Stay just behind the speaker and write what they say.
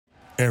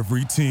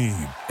Every team,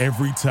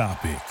 every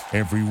topic,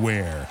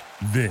 everywhere.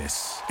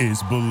 This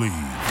is Believe.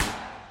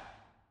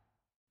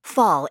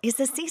 Fall is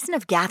a season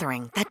of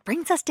gathering that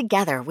brings us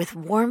together with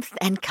warmth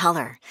and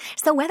color.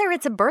 So whether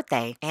it's a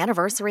birthday,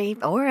 anniversary,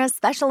 or a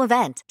special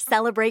event,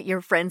 celebrate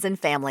your friends and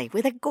family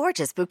with a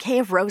gorgeous bouquet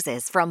of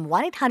roses from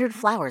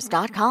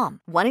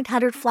 1-800-Flowers.com.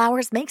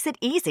 1-800-Flowers makes it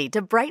easy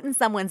to brighten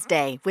someone's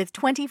day with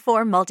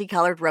 24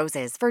 multicolored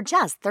roses for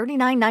just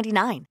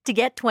 $39.99. To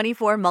get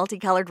 24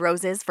 multicolored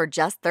roses for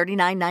just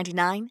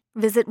 $39.99,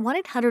 visit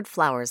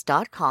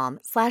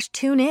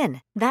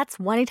 1-800-Flowers.com/tune-in. That's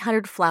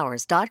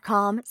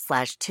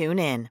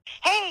 1-800-Flowers.com/tune-in.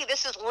 Hey,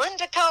 this is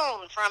Linda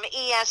Cohn from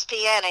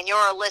ESPN, and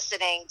you're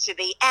listening to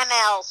the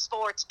ML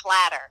Sports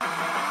Platter.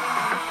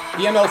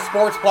 The ML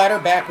Sports Platter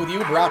back with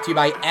you, brought to you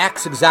by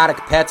Axe Exotic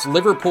Pets,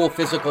 Liverpool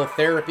Physical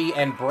Therapy,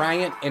 and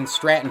Bryant and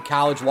Stratton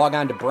College. Log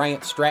on to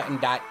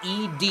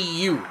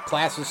bryantstratton.edu.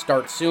 Classes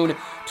start soon.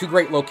 Two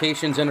great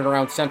locations in and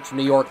around Central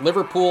New York,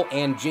 Liverpool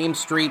and James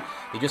Street.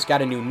 They just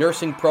got a new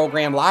nursing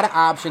program. A lot of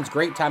options.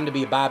 Great time to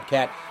be a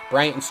Bobcat.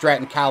 Bryant and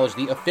Stratton College,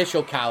 the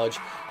official college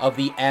of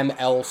the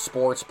ML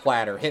Sports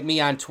Platter. Hit me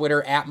on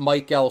Twitter at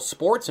Mike L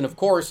Sports, and of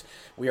course,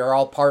 we are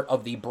all part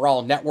of the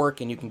Brawl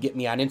Network, and you can get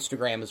me on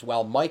Instagram as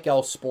well, Mike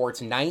L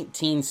Sports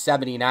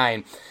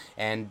 1979,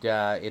 and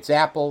it's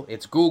Apple,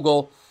 it's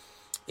Google,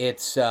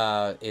 it's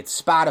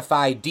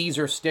Spotify,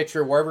 Deezer,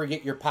 Stitcher, wherever you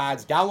get your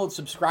pods. Download,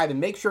 subscribe,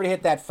 and make sure to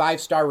hit that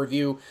 5-star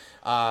review,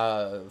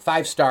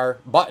 5-star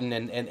button,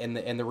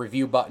 and the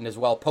review button as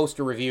well. Post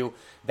a review.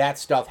 That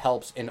stuff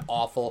helps an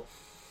awful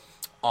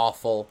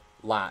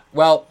lot.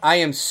 Well, I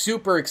am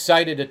super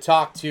excited to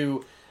talk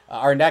to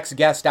our next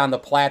guest on the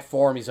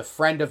platform. He's a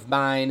friend of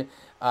mine.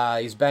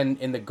 He's been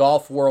in the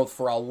golf world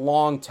for a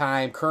long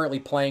time, currently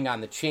playing on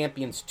the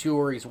Champions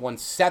Tour. He's won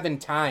 7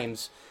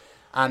 times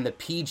on the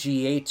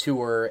PGA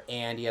Tour,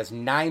 and he has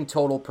 9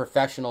 total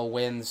professional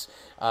wins.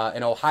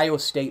 An Ohio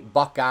State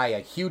Buckeye, a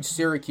huge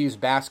Syracuse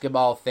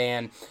basketball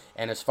fan,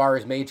 and as far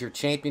as major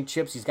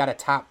championships, he's got a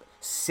top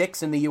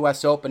 6 in the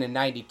U.S. Open in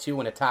 92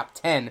 and a top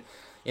 10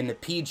 in the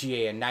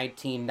PGA in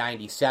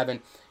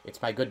 1997.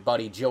 It's my good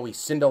buddy Joey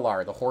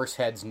Sindelar, the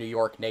Horseheads New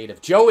York native.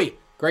 Joey,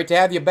 great to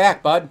have you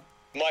back, bud.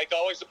 Mike,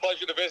 always a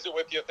pleasure to visit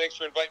with you. Thanks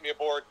for inviting me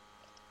aboard.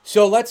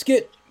 So let's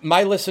get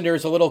my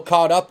listeners a little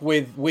caught up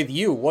with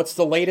you. What's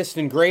the latest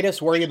and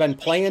greatest? Where you been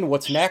playing?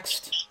 What's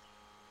next?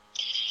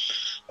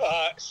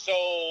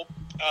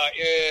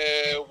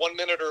 1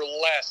 minute or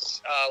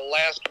less.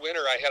 Last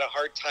winter, I had a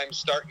hard time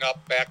starting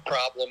up, back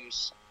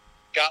problems.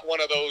 Got one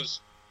of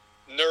those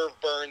nerve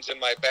burns in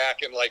my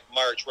back in like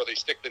March where they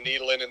stick the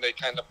needle in and they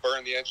kind of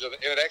burn the edge of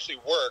it. And it actually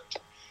worked.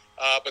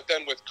 But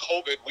then with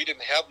COVID, we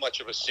didn't have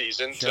much of a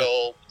season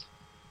till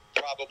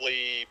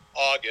probably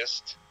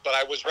August. But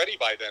I was ready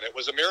by then. It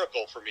was a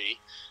miracle for me.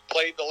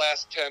 Played the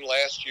last 10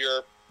 last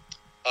year.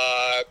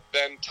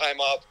 Then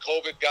time off.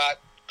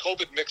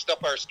 COVID mixed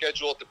up our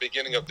schedule at the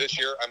beginning of this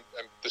year.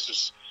 This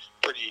is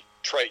pretty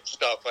trite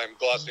stuff. I'm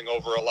glossing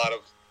over a lot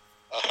of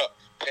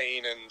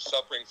pain and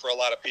suffering for a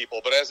lot of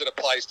people. But as it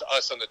applies to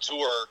us on the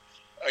tour,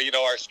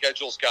 our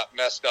schedules got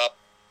messed up.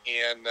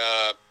 And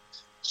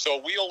so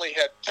we only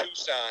had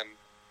Tucson,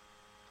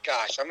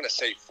 I'm going to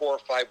say 4 or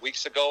 5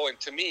 weeks ago. And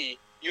to me,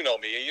 you know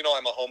me,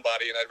 I'm a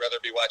homebody, and I'd rather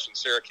be watching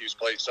Syracuse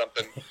play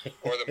something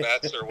or the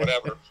Mets or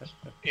whatever.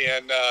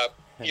 And,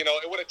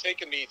 it would have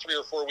taken me 3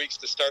 or 4 weeks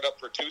to start up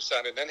for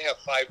Tucson and then have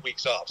 5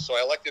 weeks off. So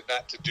I elected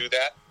not to do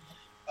that.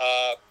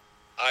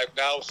 I've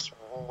now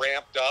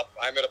ramped up.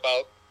 I'm at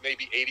about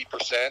maybe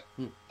 80%.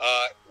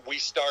 I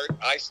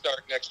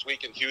start next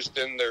week in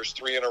Houston. There's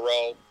 3 in a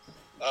row.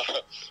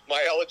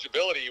 My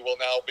eligibility will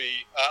now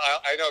be,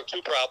 I know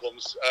 2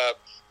 problems.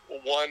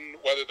 One,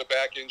 whether the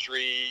back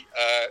injury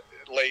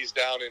lays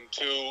down, and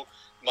 2,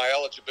 my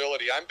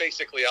eligibility. I'm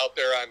basically out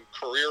there on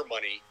career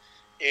money.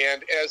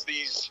 And as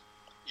these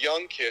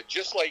young kids,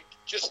 just like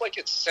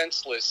it's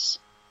senseless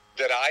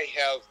that I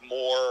have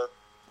more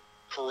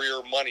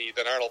career money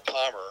than Arnold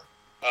Palmer,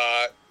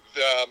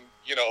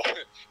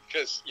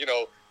 because,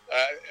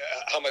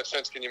 how much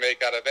sense can you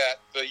make out of that?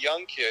 The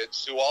young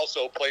kids who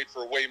also played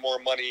for way more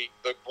money,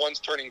 the ones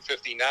turning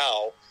 50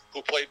 now,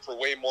 who played for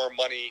way more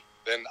money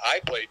than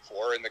I played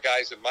for, and the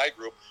guys in my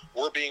group,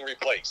 were being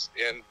replaced.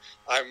 And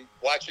I'm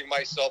watching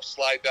myself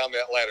slide down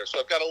that ladder. So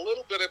I've got a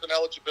little bit of an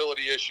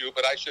eligibility issue,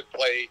 but I should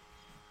play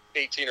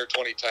 18 or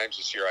 20 times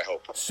this year, I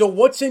hope. So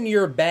what's in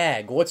your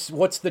bag?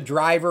 What's the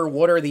driver?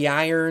 What are the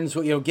irons?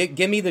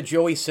 Give me the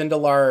Joey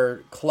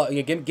Sindelar club.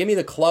 Give me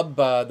the club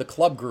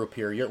group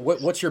here.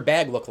 What's your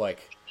bag look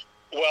like?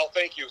 Well,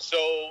 thank you. So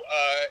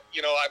I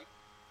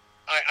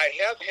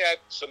have had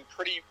some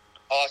pretty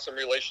awesome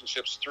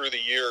relationships through the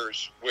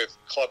years with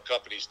club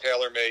companies,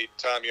 TaylorMade,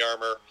 Tom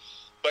Yarmer.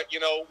 But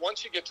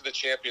once you get to the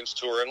Champions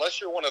Tour, unless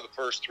you're one of the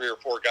first 3 or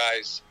 4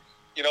 guys,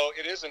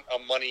 it isn't a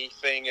money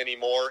thing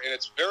anymore, and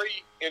it's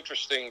very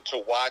interesting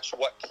to watch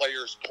what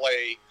players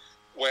play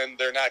when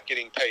they're not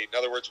getting paid. In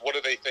other words, what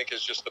do they think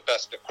is just the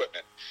best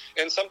equipment?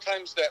 And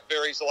sometimes that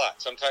varies a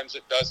lot. Sometimes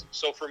it doesn't.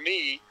 So for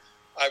me,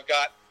 I've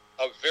got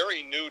a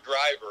very new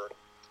driver,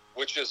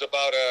 which is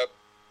about a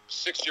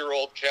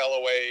 6-year-old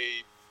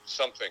Callaway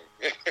something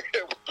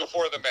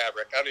before the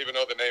Maverick. I don't even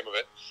know the name of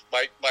it.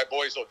 My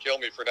boys will kill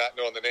me for not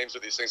knowing the names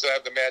of these things. I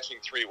have the matching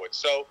 3-wood.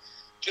 So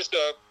just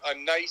a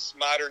nice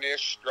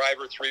modern-ish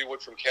driver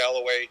 3-wood from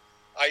Callaway.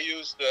 I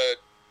use the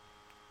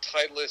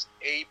Titleist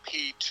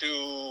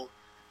AP2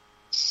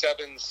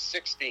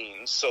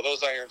 716s, so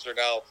those irons are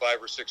now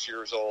 5 or 6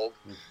 years old.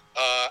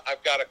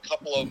 I've got a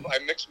couple of, I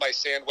mix my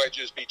sand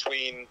wedges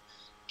between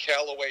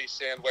Callaway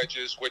sand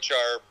wedges, which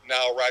are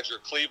now Roger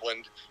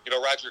Cleveland. You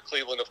know, Roger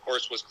Cleveland, of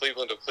course, was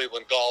Cleveland of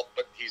Cleveland Golf,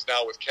 but he's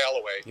now with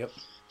Callaway. Yep.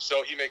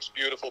 So he makes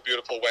beautiful,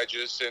 beautiful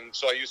wedges, and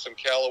so I use some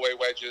Callaway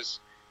wedges,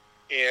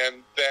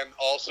 and then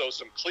also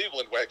some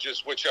Cleveland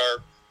wedges, which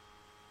are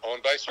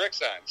owned by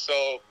Srixon.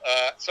 So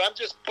I'm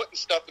just putting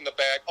stuff in the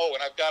bag. Oh,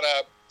 and I've got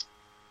a,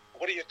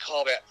 what do you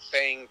call that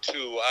Fang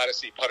 2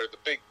 Odyssey putter, the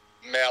big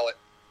mallet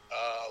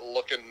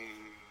looking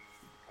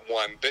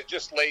one that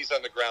just lays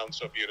on the ground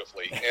so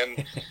beautifully.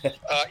 And,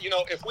 you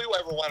know, if we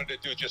ever wanted to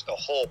do just a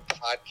whole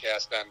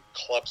podcast on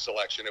club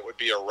selection, it would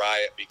be a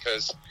riot,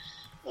 because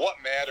what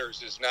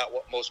matters is not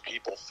what most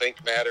people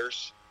think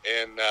matters.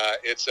 And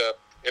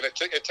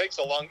it takes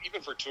a long,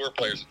 even for tour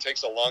players, it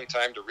takes a long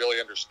time to really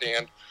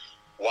understand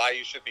why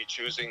you should be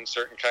choosing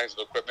certain kinds of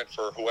equipment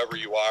for whoever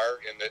you are,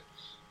 and that,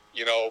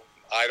 you know,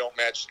 I don't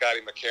match Scotty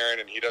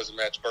McCarron and he doesn't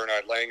match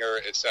Bernhard Langer,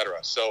 etc.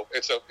 So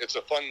it's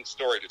a fun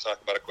story to talk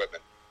about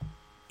equipment.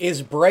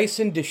 Is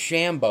Bryson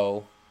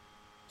DeChambeau,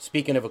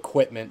 speaking of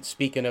equipment,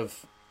 speaking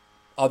of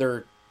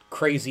other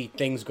crazy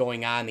things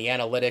going on, the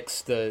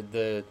analytics,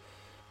 the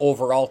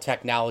overall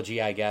technology,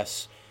 I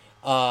guess,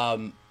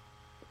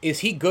 is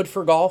he good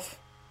for golf?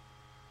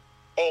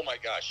 Oh my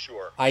gosh,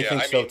 sure. I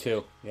think so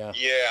too. Yeah.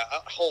 Yeah.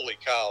 Holy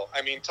cow.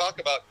 I mean,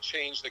 talk about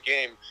change the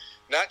game.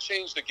 Not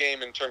change the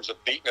game in terms of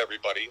beating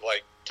everybody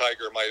like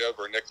Tiger might have,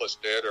 or Nicklaus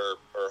did, or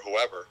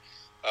whoever,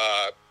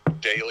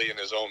 Daly in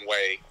his own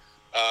way,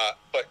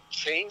 but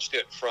changed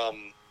it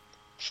from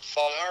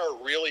far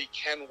really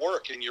can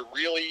work, and you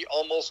really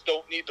almost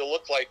don't need to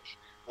look like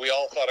we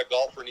all thought a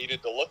golfer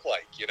needed to look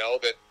like, you know,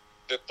 that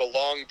the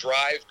long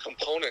drive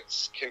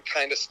components can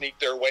kind of sneak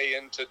their way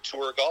into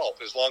tour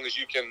golf, as long as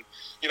you can,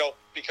 you know,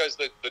 because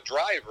the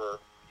driver,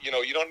 you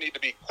know, you don't need to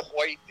be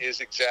quite as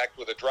exact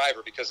with a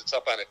driver because it's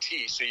up on a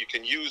tee, so you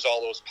can use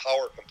all those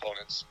power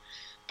components.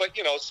 But,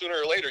 you know, sooner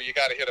or later, you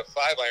got to hit a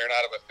 5-iron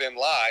out of a thin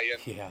lie.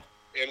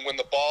 And when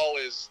the ball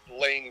is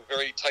laying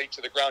very tight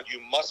to the ground,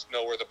 you must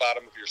know where the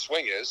bottom of your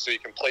swing is, so you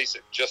can place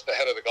it just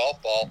ahead of the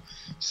golf ball.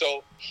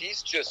 So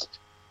he's just,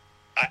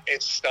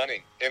 it's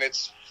stunning. And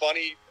it's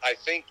funny, I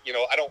think, you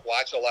know, I don't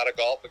watch a lot of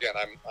golf. Again,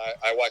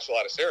 I watch a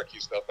lot of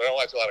Syracuse stuff, but I don't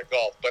watch a lot of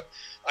golf. But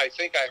I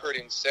think I heard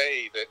him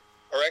say that,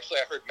 or actually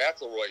I heard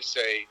McIlroy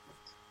say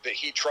that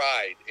he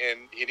tried, and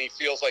he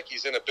feels like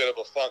he's in a bit of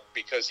a funk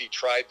because he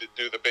tried to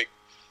do the big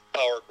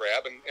power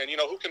grab. And you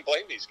know, who can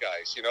blame these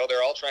guys? You know,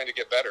 they're all trying to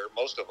get better,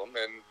 most of them.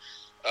 And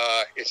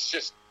it's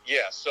just,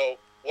 yeah, so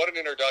what an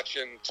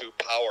introduction to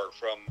power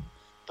from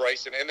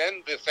Bryson. And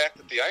then the fact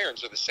that the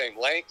irons are the same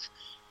length,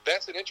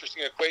 that's an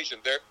interesting equation.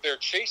 They're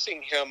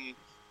chasing him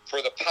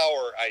for the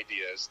power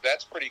ideas.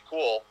 That's pretty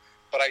cool.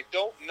 But I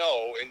don't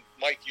know, and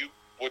Mike, you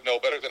would know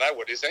better than I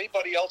would. Is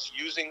anybody else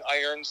using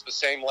irons the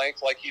same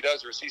length like he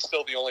does, or is he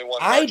still the only one?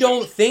 I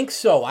don't think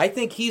so. I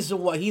think he's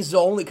the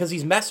only, because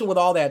he's messing with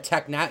all that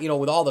you know,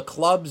 with all the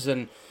clubs,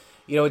 and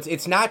you know,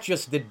 it's not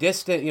just the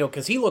distance, you know,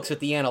 because he looks at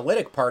the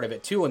analytic part of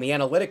it too, and the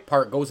analytic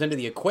part goes into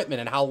the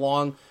equipment and how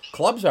long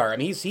clubs are. I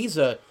mean, he's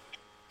a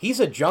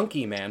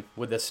junkie, man,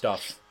 with this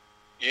stuff.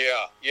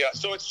 Yeah.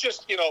 So it's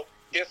just, you know,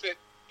 if it,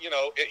 you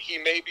know, he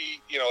may be,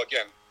 you know,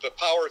 again, the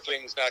power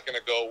thing's not going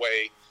to go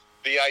away.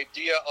 The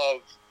idea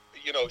of,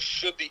 you know,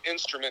 should the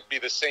instrument be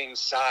the same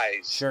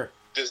size? Sure.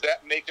 Does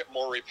that make it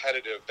more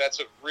repetitive? That's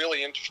a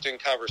really interesting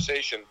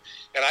conversation.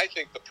 And I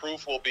think the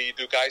proof will be,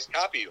 do guys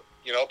copy you?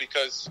 You know,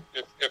 because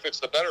if it's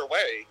the better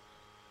way,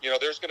 you know,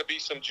 there's going to be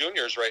some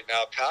juniors right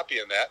now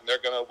copying that, and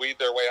they're going to weed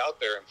their way out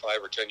there in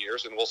 5 or 10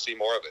 years, and we'll see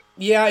more of it.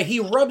 Yeah, he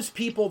rubs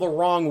people the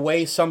wrong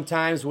way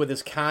sometimes with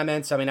his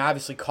comments. I mean,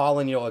 obviously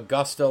calling, you know,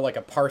 Augusta like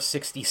a par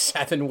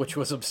 67, which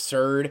was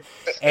absurd,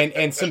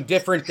 and some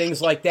different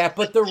things like that.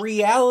 But the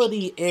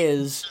reality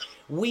is,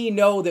 we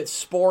know that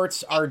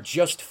sports are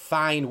just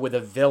fine with a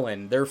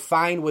villain. They're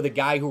fine with a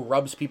guy who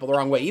rubs people the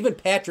wrong way. Even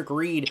Patrick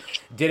Reed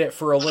did it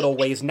for a little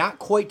ways, not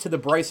quite to the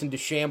Bryson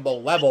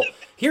DeChambeau level.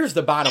 Here's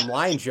the bottom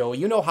line, Joe.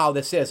 You know how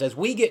this is. As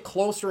we get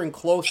closer and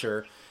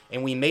closer,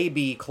 and we may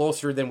be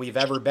closer than we've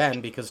ever been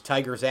because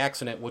Tiger's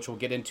accident, which we'll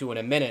get into in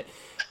a minute,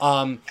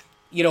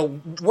 you know,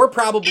 we're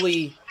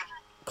probably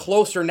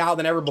closer now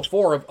than ever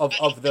before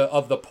of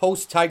the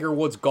post-Tiger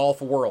Woods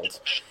golf world.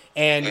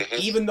 And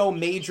even though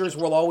majors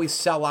will always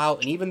sell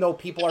out, and even though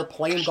people are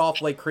playing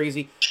golf like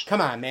crazy,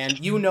 come on, man.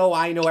 You know,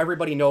 I know,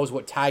 everybody knows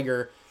what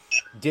Tiger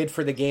did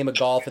for the game of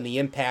golf and the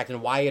impact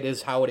and why it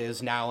is how it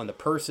is now, and the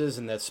purses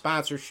and the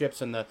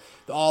sponsorships and the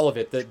all of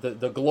it,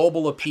 the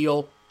global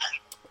appeal.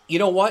 You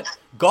know what?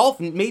 Golf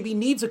maybe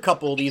needs a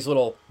couple of these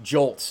little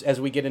jolts as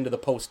we get into the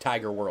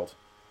post-Tiger world.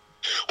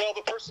 Well,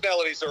 the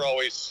personalities are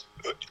always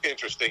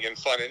interesting and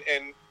fun,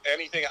 and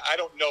anything. I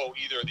don't know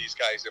either of these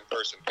guys in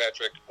person,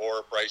 Patrick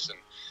or Bryson.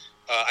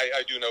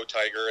 I do know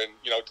Tiger, and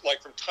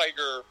like from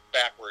Tiger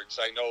backwards,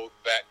 I know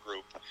that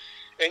group.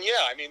 And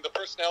yeah, I mean the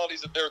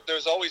personalities.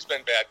 There's always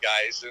been bad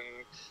guys,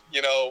 and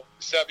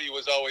Seve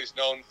was always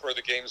known for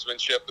the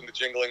gamesmanship and the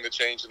jingling the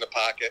change in the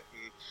pocket,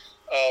 and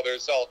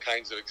there's all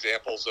kinds of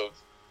examples of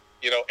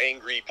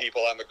angry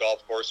people on the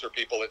golf course or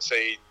people that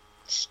say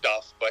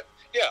stuff. But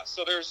yeah,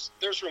 so there's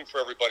room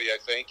for everybody, I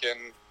think,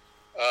 and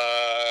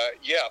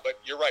yeah, but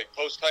you're right.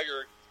 Post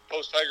Tiger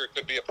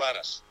could be upon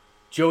us.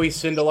 Joey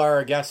Sindelar,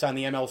 our guest on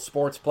the ML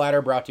Sports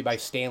Platter, brought to you by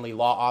Stanley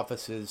Law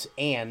Offices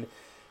and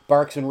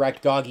Barks and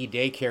Rec Doggy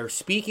Daycare.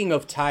 Speaking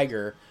of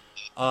Tiger,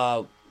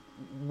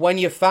 when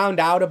you found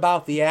out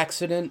about the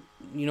accident,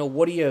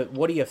 what are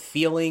you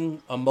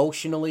feeling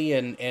emotionally,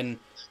 and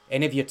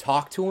have you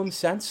talked to him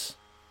since?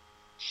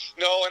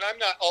 No, and I'm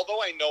not.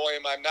 Although I know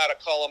him, I'm not a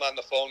call him on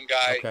the phone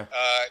guy. Okay.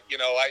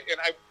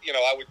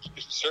 I would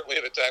certainly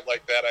at a time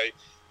like that,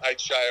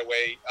 I'd shy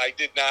away.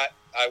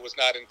 I was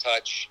not in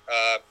touch.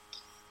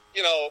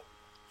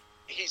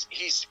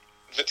 He's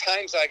the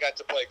times I got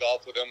to play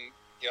golf with him.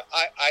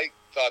 I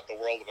thought the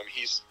world of him.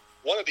 He's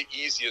one of the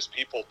easiest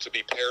people to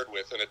be paired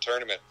with in a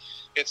tournament.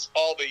 It's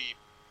all the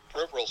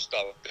peripheral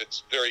stuff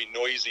that's very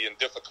noisy and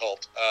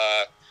difficult.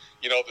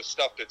 The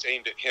stuff that's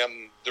aimed at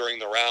him during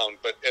the round.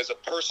 But as a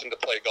person to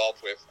play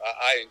golf with,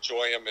 I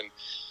enjoy him. And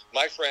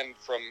my friend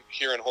from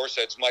here in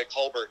Horseheads, Mike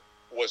Hulbert,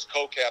 was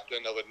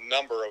co-captain of a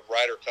number of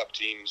Ryder Cup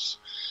teams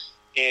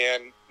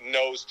and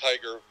knows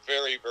Tiger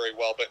very, very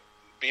well. But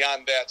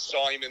beyond that,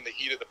 saw him in the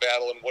heat of the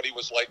battle and what he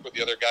was like with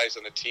the other guys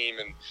on the team.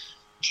 And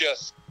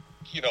just,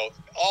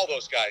 all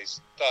those guys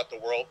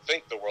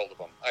think the world of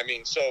him. I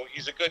mean, so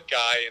he's a good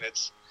guy, and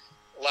it's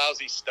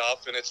lousy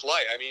stuff, and it's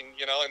light. I mean,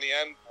 in the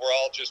end, we're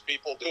all just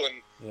people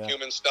doing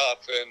human stuff,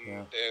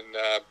 and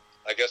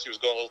I guess he was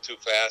going a little too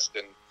fast,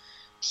 and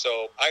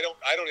so I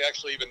don't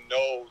actually even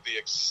know the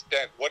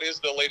extent. What is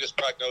the latest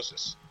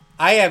prognosis?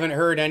 I haven't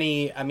heard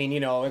any. I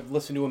mean, I've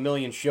listened to a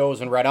million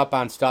shows and read up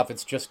on stuff.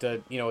 It's just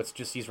it's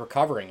just he's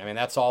recovering. I mean,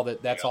 that's all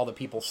that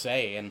people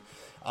say, and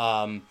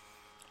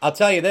I'll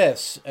tell you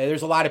this: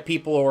 there's a lot of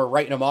people who are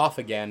writing him off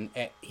again.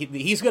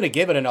 He's going to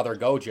give it another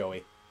go,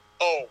 Joey.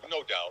 Oh,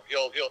 no doubt.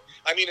 He'll.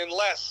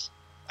 Unless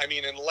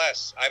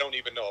I don't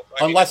even know.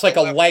 Unless like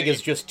a leg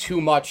is just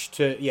too much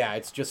to. Yeah,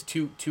 it's just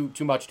too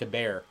much to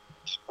bear.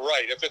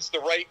 Right. If it's the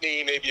right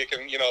knee, maybe you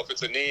can. If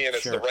it's a knee and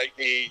it's the right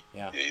knee,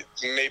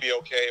 it's maybe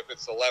okay. If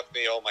it's the left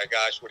knee, oh my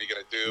gosh, what are you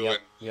going to do?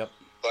 Yep.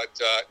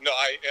 But no,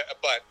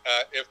 But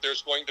if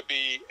there's going to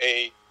be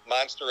a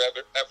monster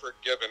effort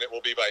given, it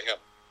will be by him.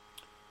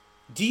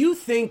 Do you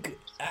think?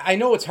 I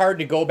know it's hard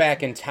to go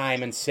back in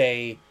time and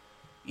say,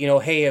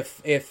 hey,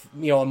 if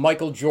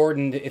Michael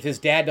Jordan, if his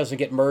dad doesn't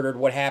get murdered,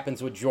 what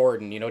happens with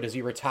Jordan? Does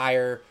he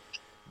retire?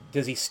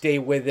 Does he stay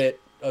with it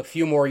a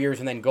few more years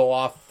and then go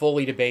off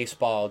fully to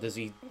baseball? Does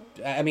he?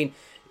 I mean,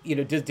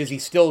 does he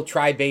still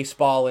try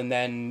baseball and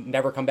then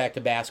never come back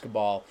to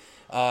basketball?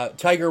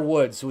 Tiger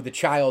Woods with the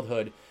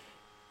childhood.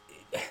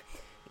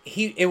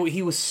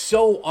 He was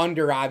so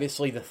under,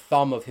 obviously, the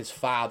thumb of his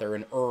father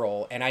and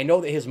Earl, and I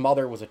know that his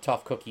mother was a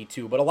tough cookie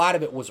too, but a lot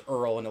of it was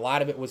Earl, and a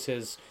lot of it was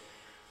his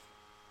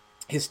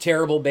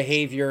terrible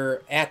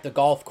behavior at the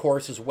golf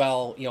course as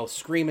well.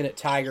 Screaming at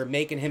Tiger,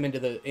 making him into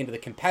the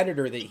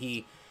competitor that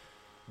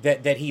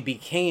he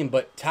became.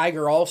 But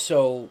Tiger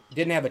also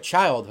didn't have a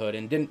childhood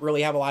and didn't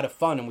really have a lot of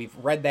fun, and we've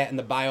read that in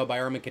the bio by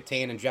Armin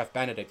Catane and Jeff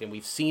Benedict, and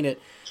we've seen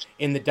it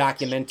in the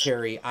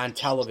documentary on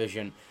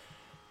television.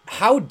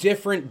 How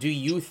different do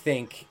you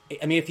think,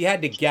 I mean, if you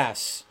had to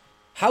guess,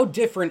 how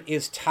different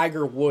is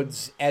Tiger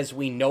Woods as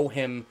we know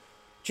him,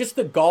 just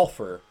the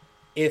golfer,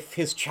 if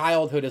his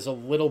childhood is a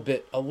little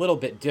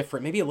bit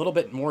different, maybe a little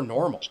bit more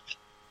normal?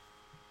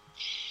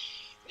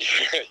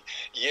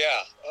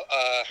 Yeah.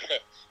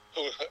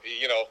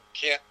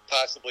 Can't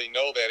possibly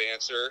know that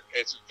answer.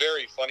 It's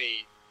very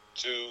funny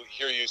to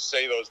hear you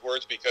say those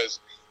words because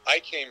I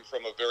came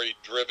from a very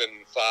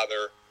driven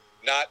father,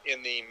 not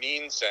in the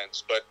mean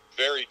sense, but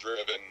very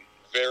driven,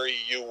 very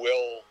you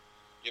will,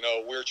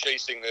 we're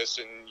chasing this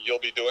and you'll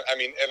be doing,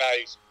 and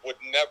I would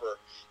never,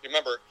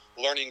 remember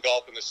learning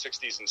golf in the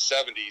 60s and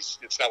 70s,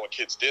 it's not what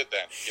kids did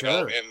then,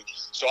 Sure. And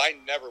so I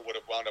never would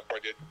have wound up where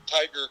I did.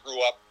 Tiger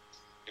grew up,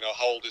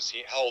 how old is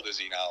he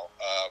now?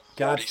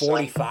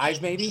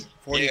 45 maybe?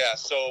 40? Yeah,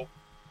 so,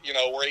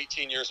 we're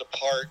 18 years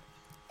apart.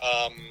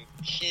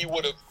 He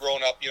would have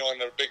grown up,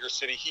 in a bigger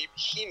city.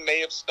 He may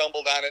have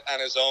stumbled on it on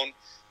his own.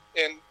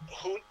 And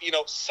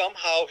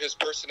somehow his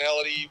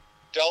personality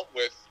dealt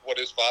with what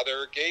his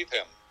father gave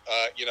him,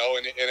 and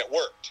it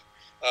worked.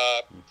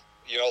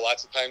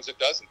 Lots of times it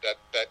doesn't.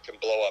 That can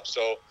blow up.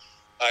 So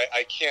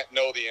I can't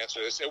know the answer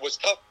to this. It was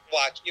tough to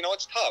watch.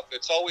 It's tough.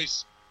 It's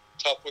always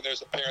tough when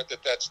there's a parent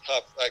that's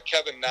tough.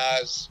 Kevin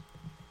Na's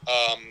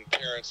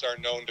parents are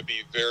known to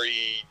be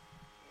very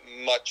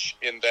much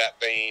in that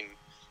vein.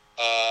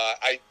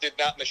 I did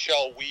not,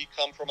 Michelle, we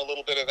come from a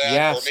little bit of that.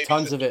 Yes, or maybe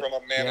tons of it. From a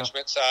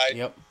management side.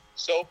 Yep.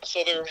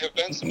 So there have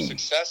been some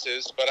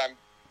successes, but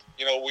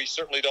we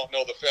certainly don't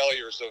know the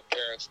failures of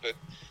parents that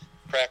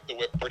cracked the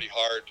whip pretty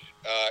hard,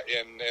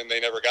 and they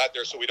never got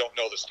there, so we don't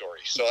know the story.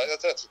 So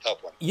that's a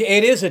tough one. Yeah,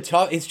 it is a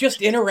tough. It's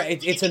just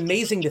it's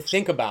amazing to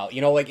think about.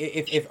 Like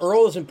if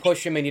Earl doesn't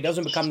push him and he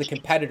doesn't become the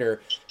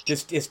competitor,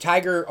 is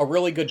Tiger a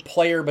really good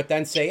player? But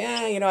then say,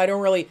 I'm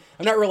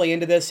not really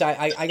into this.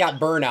 I got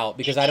burnout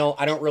because I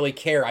don't really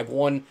care. I've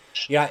won.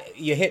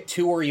 You hit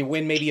two or you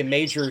win maybe a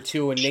major or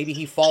two, and maybe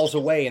he falls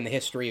away in the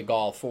history of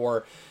golf,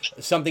 or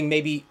something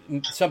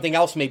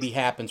else maybe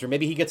happens, or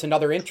maybe he gets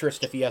another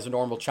interest if he has a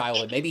normal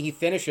childhood. Maybe he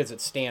finishes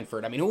at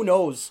Stanford. I mean, who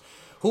knows?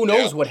 Who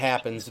knows what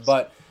happens?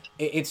 But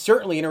it's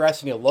certainly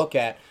interesting to look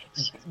at.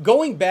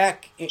 Going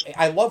back,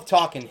 I love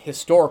talking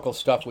historical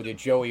stuff with you,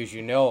 Joey, as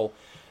you know.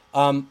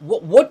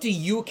 What do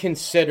you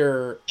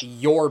consider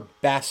your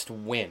best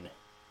win?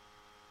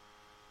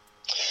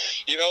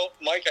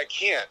 Mike, I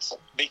can't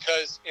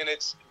because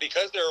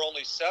there are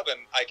only 7.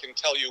 I can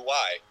tell you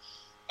why.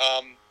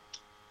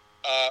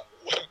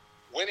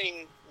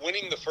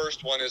 Winning the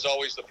first one is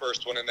always the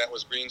first one, and that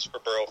was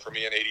Greensboro for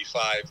me in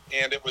 '85,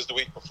 and it was the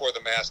week before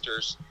the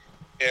Masters,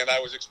 and I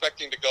was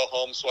expecting to go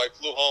home, so I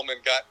flew home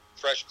and got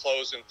fresh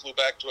clothes and flew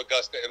back to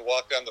Augusta and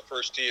walked on the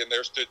first tee, and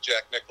there stood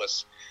Jack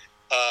Nicklaus,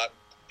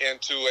 and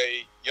to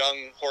a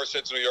young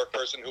Horseheads, New York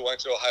person who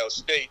went to Ohio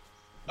State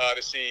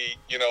to see,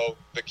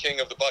 the king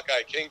of the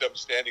Buckeye Kingdom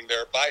standing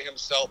there by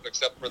himself,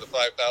 except for the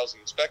 5,000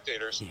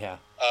 spectators,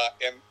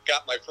 and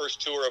got my first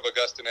tour of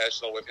Augusta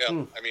National with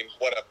him. I mean,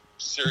 what a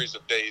series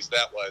of days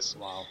that was.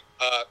 Wow.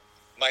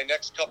 My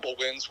next couple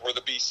wins were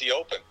the BC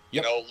Open,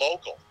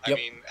 local. I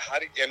mean,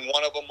 and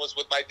one of them was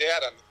with my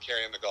dad on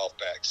carrying the golf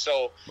bag.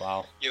 So,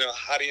 wow.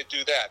 How do you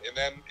do that? And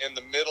then in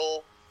the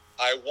middle,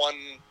 I won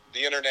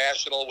the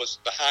International, was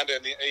the Honda,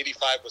 and the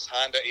 85 was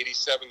Honda,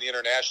 87 the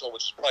International,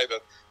 which is probably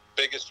the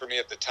biggest for me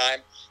at the time.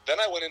 Then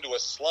I went into a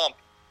slump,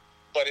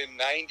 but in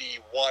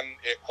 91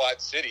 at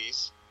Quad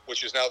Cities,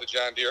 which is now the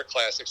John Deere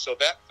Classic. So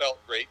that felt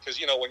great because,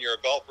 when you're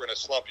a golfer in a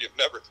slump, you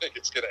never think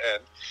it's going to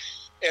end.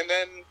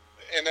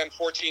 And then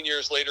 14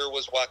 years later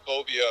was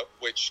Wachovia,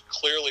 which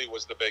clearly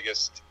was the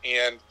biggest.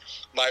 And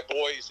my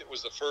boys, it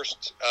was the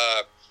first,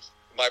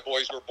 my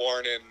boys were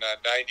born in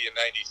 90 and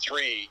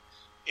 93,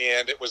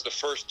 and it was the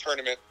first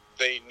tournament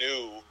they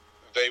knew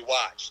they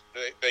watched.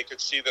 They could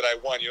see that I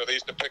won. They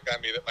used to pick on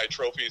me that my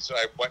trophies,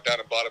 I went down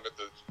and bought them at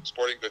the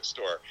sporting goods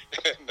store.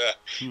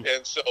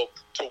 And so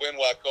to win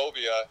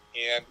Wachovia,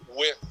 and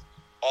with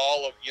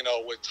all of,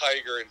 with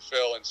Tiger and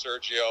Phil and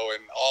Sergio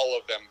and all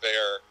of them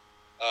there,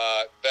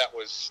 that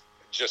was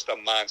just a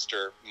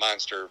monster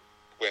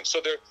win. So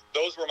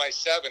those were my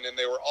 7, and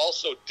they were all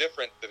so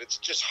different that it's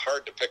just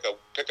hard to pick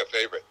a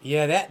favorite.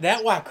 Yeah,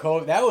 that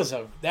Wachovia,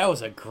 that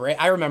was a great.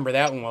 I remember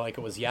that one like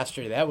it was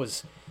yesterday. That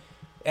was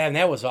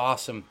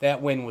awesome.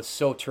 That win was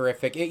so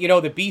terrific. The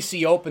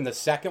BC Open, the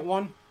second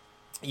one,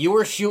 you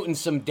were shooting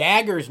some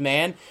daggers,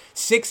 man.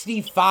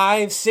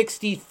 65,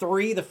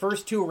 63, the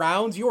first 2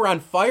 rounds. You were on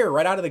fire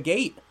right out of the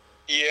gate.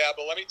 Yeah,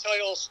 but let me tell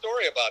you a little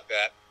story about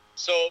that.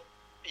 So,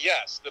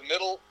 yes, the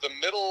middle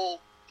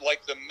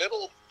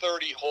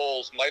 30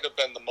 holes might have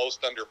been the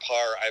most under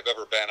par I've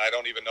ever been. I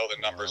don't even know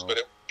the numbers, but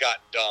it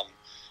got dumb.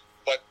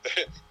 But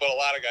a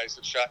lot of guys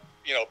have shot,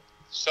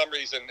 some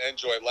reason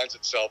Enjoy lends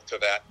itself to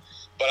that.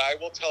 But I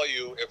will tell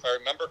you, if I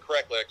remember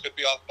correctly, I could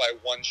be off by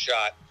 1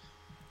 shot.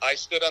 I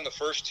stood on the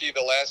first tee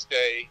the last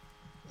day,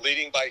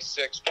 leading by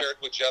 6, paired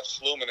with Jeff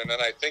Sluman, and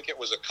then I think it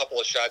was a couple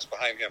of shots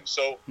behind him.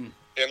 So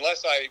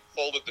unless I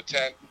folded the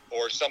tent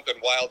or something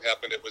wild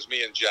happened, it was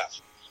me and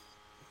Jeff.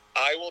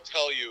 I will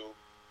tell you,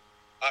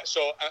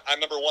 so on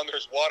number 1,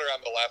 there's water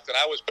on the left, and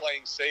I was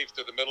playing safe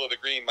to the middle of the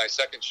green, my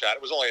second shot.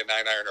 It was only a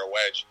 9-iron or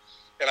wedge,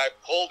 and I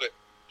pulled it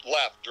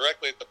left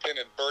directly at the pin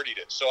and birdied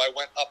it. So I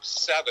went up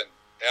 7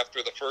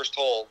 after the first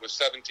hole with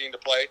 17 to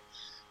play.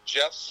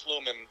 Jeff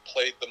Sluman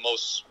played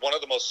one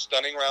of the most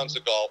stunning rounds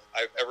of golf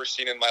I've ever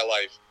seen in my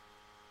life.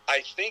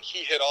 I think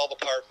he hit all the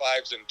par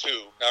 5s in 2.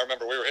 Now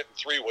remember, we were hitting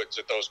 3 woods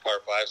at those par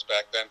 5s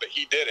back then, but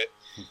he did it.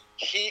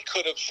 He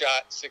could have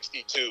shot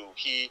 62.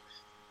 He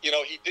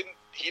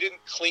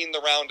didn't clean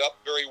the round up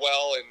very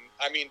well, and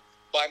I mean,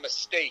 by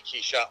mistake, he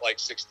shot like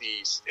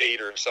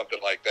 68 or something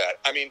like that.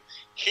 I mean,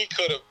 he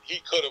could have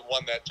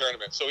won that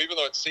tournament. So even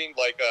though it seemed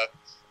like a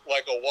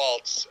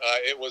waltz,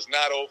 it was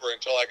not over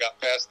until I got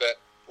past that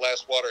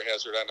last water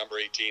hazard on number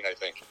 18, I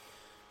think.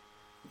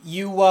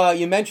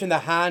 You mentioned the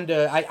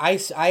Honda.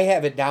 I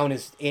have it down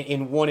as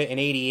in 1 in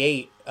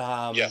 88.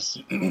 Yes.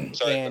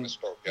 Sorry, I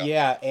misspoke.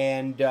 Yeah,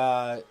 and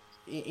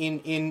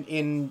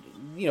in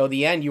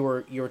the end, you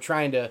were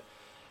trying to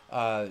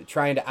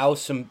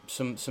oust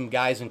some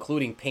guys,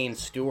 including Payne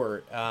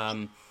Stewart.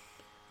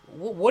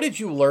 What did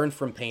you learn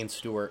from Payne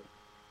Stewart?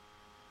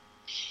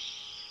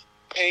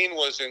 Payne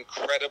was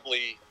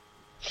incredibly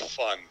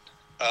fun.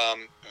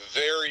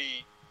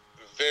 Very,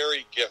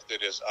 very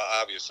gifted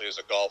obviously as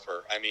a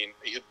golfer. I mean,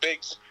 he's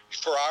big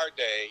for our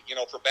day,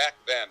 for back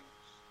then.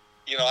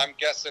 I'm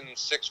guessing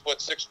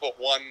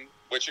 6'1",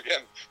 which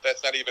again,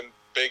 that's not even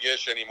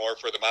big-ish anymore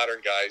for the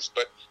modern guys.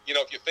 But,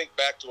 if you think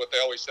back to what they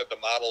always said the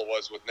model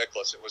was with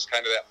Nicklaus, it was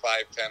kind of that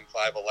 5'10",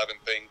 5'11"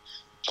 thing.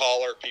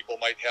 Taller people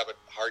might have a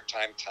hard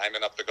time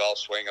timing up the golf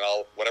swing and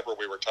all, whatever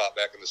we were taught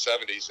back in the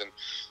 70s. And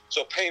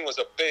so Payne was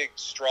a big,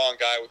 strong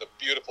guy with a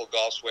beautiful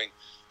golf swing.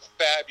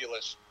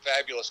 Fabulous,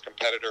 fabulous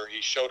competitor.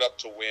 He showed up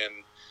to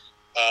win.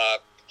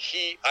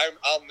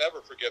 I'll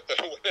never forget that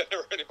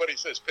whenever anybody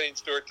says Payne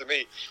Stewart to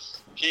me,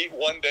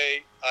 one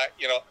day,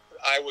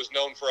 I was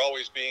known for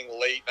always being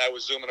late. I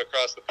was zooming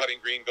across the putting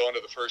green going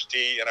to the first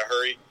tee in a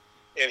hurry,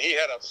 and he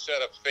had a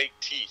set of fake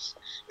teeth,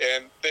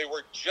 and they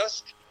were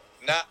just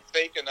not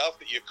fake enough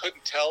that you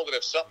couldn't tell that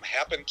if something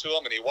happened to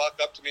him. And he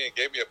walked up to me and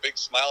gave me a big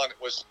smile, and it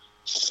was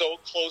so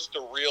close to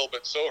real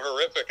but so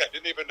horrific I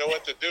didn't even know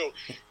what to do.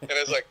 And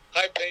I was like,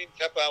 hi Payne,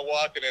 kept on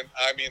walking, and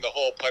the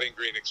whole putting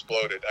green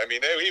exploded.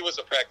 He was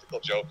a practical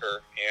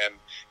joker and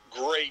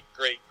great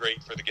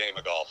for the game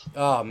of golf.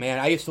 Oh man,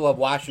 I used to love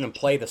watching him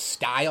play. The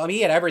style,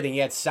 he had everything. He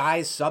had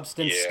size,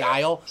 substance,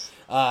 style.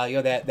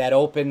 That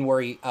Open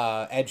where he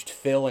edged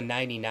Phil in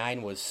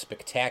 '99 was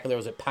spectacular. It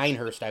was at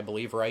Pinehurst, I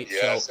believe, right?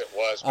 Yes, it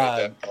was.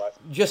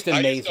 Just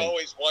amazing. I used to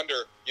always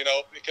wonder,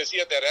 because he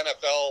had that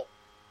NFL.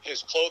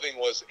 His clothing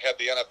had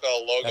the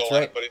NFL logo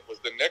on it, but it was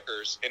the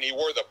knickers, and he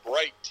wore the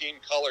bright team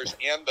colors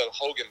and the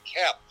Hogan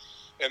cap.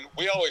 And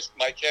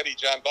my caddy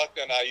John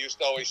Buckner and I used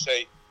to always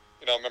say,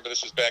 remember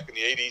this was back in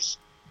the 80s,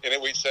 and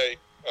we'd say,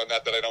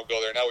 not that I don't go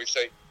there now, we'd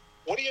say,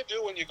 what do you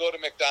do when you go to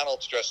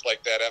McDonald's dressed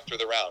like that after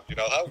the round?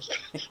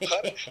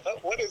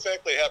 What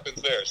exactly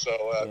happens there? So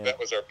that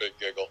was our big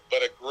giggle.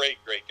 But a great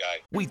guy.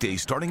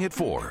 Weekdays starting at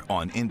 4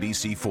 on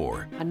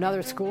NBC4.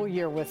 Another school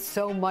year with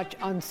so much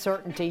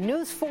uncertainty.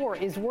 News 4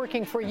 is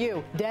working for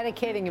you,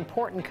 dedicating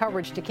important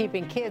coverage to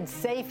keeping kids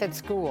safe at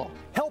school.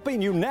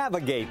 Helping you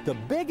navigate the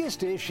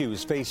biggest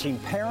issues facing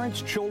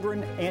parents,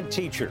 children, and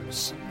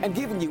teachers. And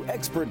giving you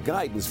expert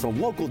guidance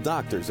from local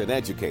doctors and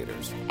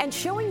educators. And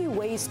showing you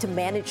ways to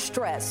manage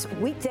stress.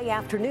 Weekday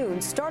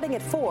afternoons starting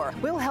at 4.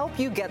 We'll help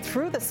you get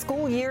through the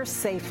school year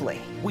safely.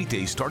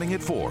 Weekdays starting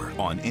at 4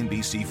 on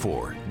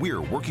NBC4.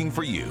 We're working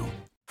for you.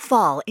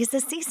 Fall is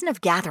a season of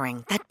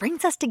gathering that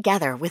brings us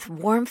together with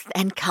warmth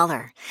and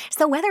color.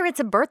 So whether it's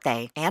a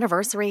birthday,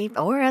 anniversary,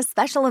 or a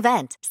special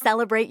event,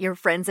 celebrate your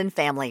friends and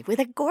family with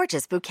a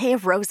gorgeous bouquet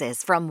of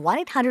roses from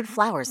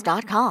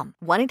 1-800-Flowers.com.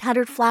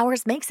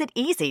 1-800-Flowers makes it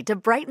easy to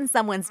brighten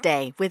someone's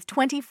day with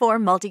 24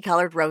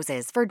 multicolored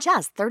roses for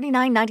just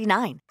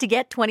 $39.99. To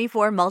get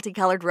 24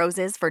 multicolored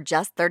roses for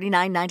just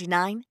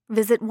 $39.99,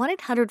 visit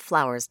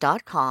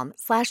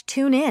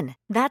 1-800-Flowers.com/tune-in.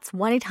 That's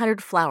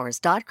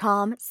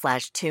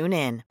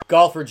 1-800-Flowers.com/tune-in.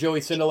 Golfer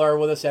Joey Sindelar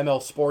with us, ML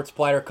Sports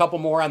Platter. A couple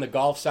more on the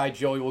golf side,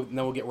 Joey. Then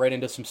we'll get right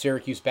into some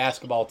Syracuse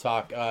basketball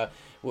talk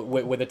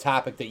with a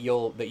topic that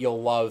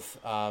you'll love.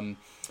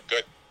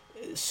 Good.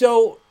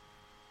 So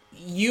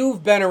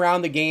you've been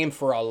around the game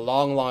for a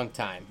long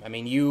time.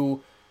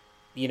 You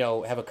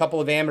have a couple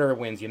of amateur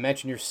wins. You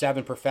mentioned your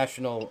 7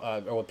 professional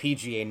or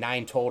PGA,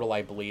 9 total,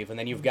 I believe, and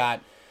then you've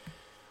got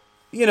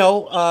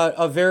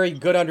a very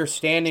good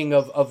understanding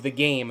of the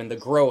game and the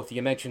growth.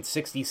 You mentioned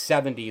 60s,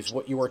 70s,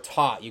 what you were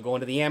taught. You go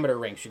into the amateur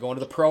ranks, you go into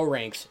the pro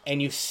ranks,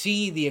 and you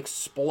see the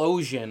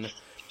explosion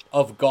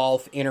of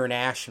golf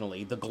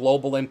internationally, the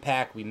global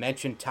impact. We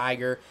mentioned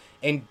Tiger,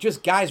 and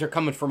just guys are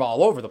coming from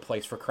all over the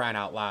place, for crying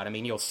out loud.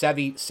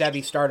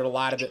 Seve started a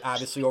lot of it,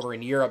 obviously, over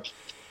in Europe.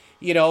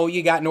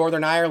 You got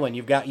Northern Ireland,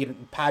 you've got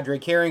Padre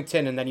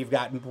Carrington, and then you've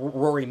got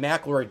Rory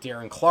McIlroy,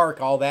 Darren Clark,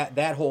 all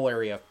that whole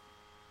area.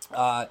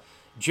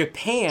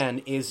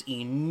 Japan is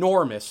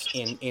enormous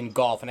in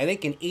golf, and I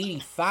think in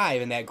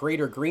 '85 in that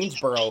Greater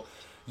Greensboro,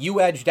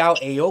 you edged out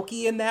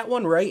Aoki in that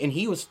one, right? And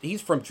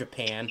he's from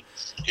Japan.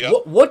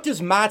 Yep. What does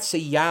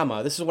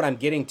Matsuyama? This is what I'm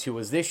getting to.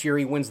 Is this year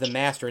he wins the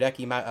Masters,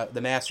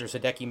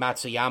 Hideki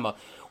Matsuyama?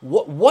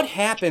 What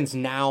happens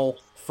now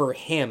for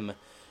him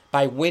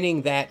by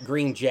winning that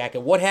green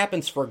jacket? What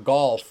happens for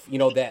golf?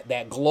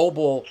 That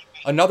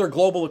another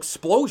global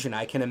explosion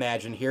I can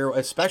imagine here,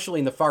 especially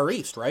in the Far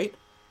East, right?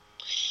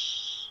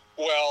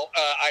 Well,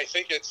 I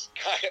think it's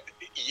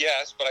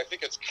yes, but I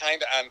think it's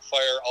kind of on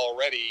fire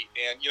already.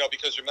 And,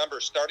 because remember,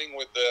 starting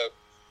with the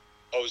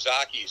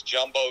Ozakis,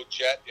 Jumbo,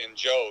 Jet, and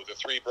Joe, the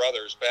 3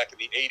 brothers back in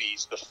the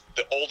 80s,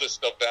 the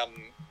oldest of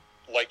them,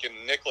 like in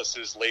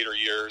Nicklaus's later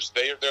years,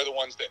 they're the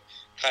ones that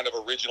kind of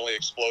originally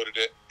exploded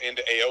it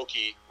into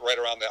Aoki right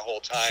around that whole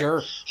time.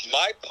 Sure.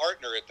 My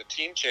partner at the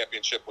team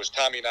championship was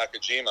Tommy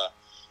Nakajima,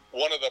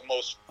 one of the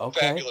most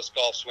fabulous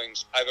golf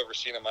swings I've ever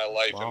seen in my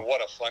life, and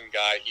what a fun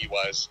guy he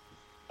was.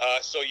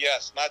 So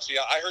yes,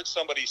 Matsuyama. I heard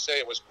somebody say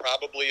it was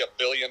probably $1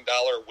 billion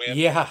win.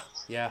 Yeah.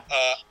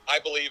 I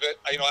believe it.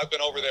 I've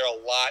been over there a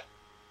lot.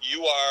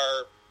 You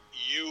are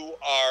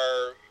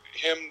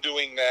him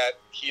doing that.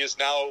 He is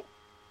now,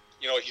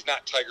 he's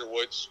not Tiger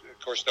Woods.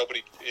 Of course,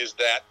 nobody is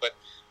that. But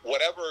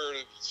whatever,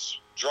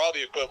 draw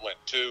the equivalent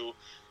to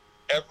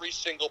every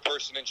single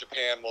person in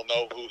Japan will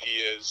know who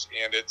he is,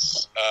 and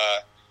it's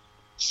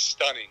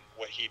stunning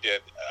what he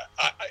did.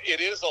 It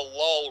is a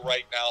lull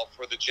right now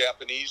for the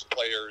Japanese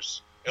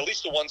players, at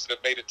least the ones that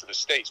have made it to the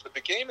States. But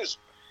the game is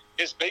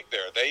big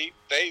there.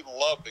 They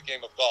love the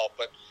game of golf.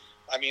 But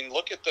I mean,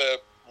 look at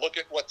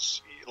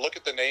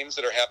the names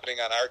that are happening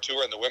on our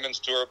tour, and the women's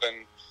tour have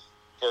been,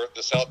 for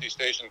the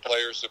Southeast Asian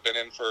players have been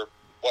in for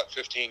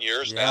 15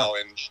 years now,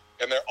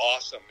 and they're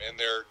awesome, and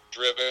they're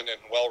driven and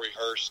well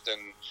rehearsed,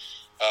 and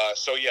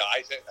so yeah,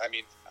 I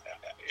mean,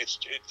 it's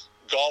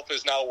golf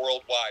is now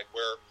worldwide.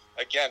 Where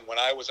again, when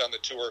I was on the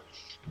tour,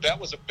 that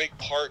was a big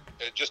part.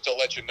 Just to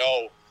let you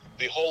know,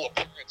 the whole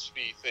appearance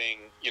fee thing,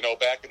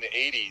 back in the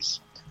 80s,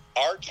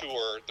 our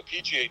tour, the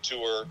PGA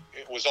Tour,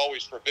 it was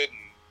always forbidden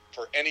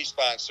for any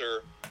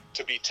sponsor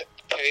to be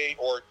pay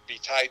or be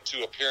tied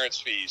to appearance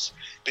fees,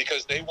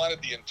 because they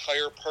wanted the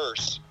entire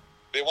purse.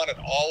 They wanted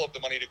all of the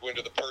money to go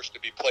into the purse to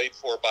be played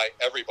for by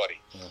everybody.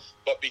 Yeah.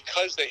 But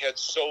because they had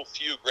so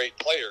few great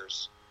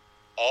players,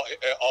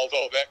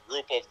 although that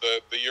group of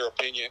the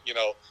European,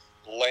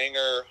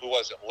 Langer, who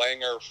was it?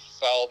 Langer,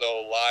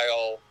 Faldo,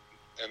 Lyle,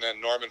 and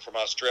then Norman from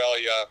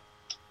Australia,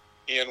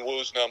 Ian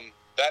Woosnam,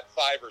 that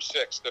 5 or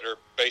 6 that are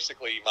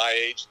basically my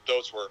age,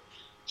 those were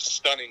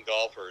stunning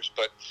golfers.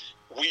 But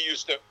we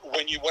used to,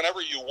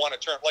 whenever you won a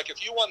tournament, like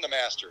if you won the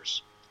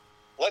Masters,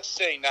 let's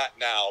say not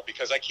now,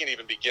 because I can't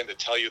even begin to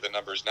tell you the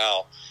numbers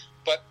now,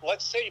 but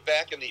let's say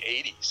back in the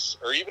 80s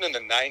or even in the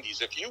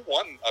 90s, if you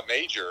won a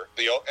major,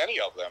 any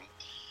of them,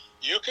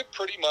 you could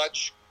pretty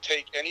much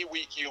take any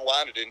week you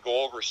wanted and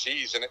go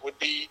overseas, and it would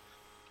be,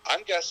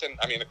 I'm guessing,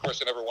 I mean, of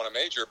course I never won a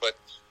major, but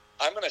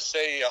I'm going to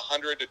say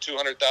 $100,000 to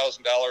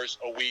 $200,000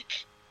 a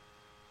week,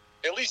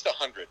 at least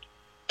 100,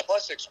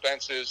 plus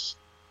expenses,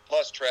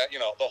 plus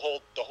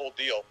the whole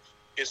deal,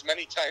 as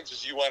many times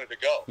as you wanted to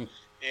go.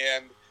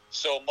 And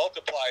so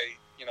multiply,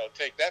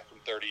 take that from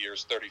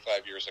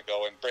 35 years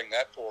ago and bring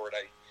that forward.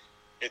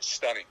 It's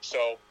stunning.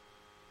 So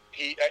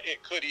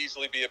it could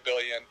easily be $1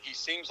 billion. He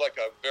seems like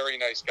a very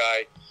nice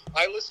guy.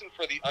 I listened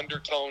for the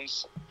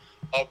undertones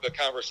of the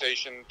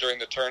conversation during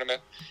the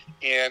tournament,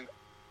 and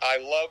I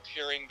loved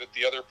hearing that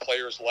the other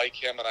players like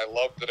him, and I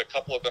loved that a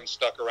couple of them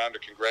stuck around to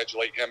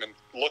congratulate him and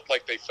looked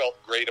like they felt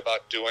great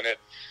about doing it.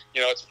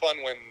 It's fun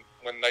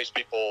when nice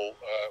people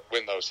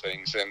win those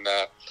things, and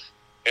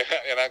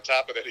on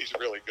top of that, he's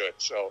really good.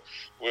 So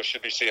we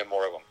should be seeing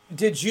more of him.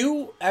 Did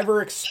you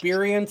ever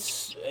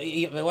experience,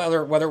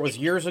 whether it was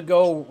years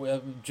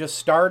ago, just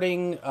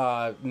starting,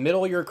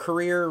 middle of your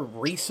career,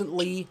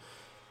 recently,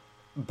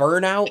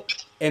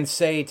 burnout and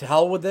say, to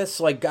hell with this?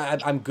 Like,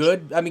 God, I'm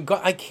good. I mean,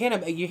 God, I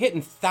can't. You're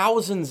hitting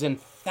thousands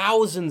and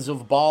thousands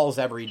of balls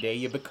every day.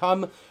 You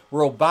become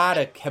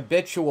robotic,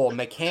 habitual,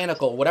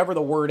 mechanical, whatever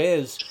the word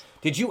is.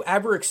 Did you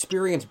ever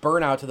experience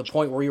burnout to the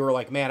point where you were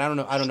like, man, I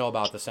don't know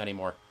about this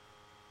anymore?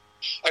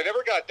 I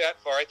never got that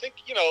far. I think,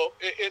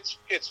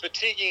 it's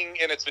fatiguing,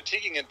 and it's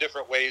fatiguing in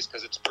different ways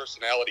because it's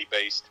personality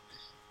based.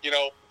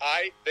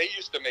 They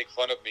used to make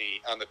fun of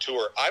me on the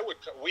tour.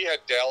 We had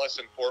Dallas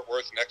and Fort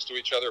Worth next to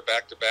each other,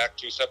 back to back,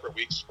 2 separate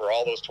weeks for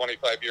all those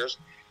 25 years.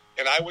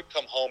 And I would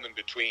come home in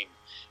between,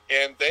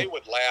 and they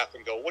would laugh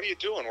and go, "What are you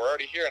doing? We're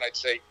already here." And I'd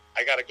say,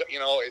 "I gotta go.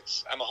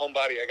 I'm a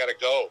homebody. I gotta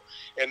go."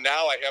 And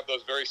now I have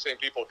those very same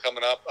people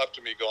coming up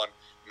to me going,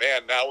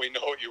 "Man, now we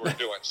know what you were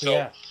doing." So,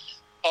 yeah.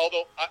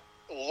 Although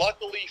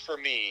luckily for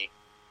me,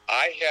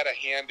 I had a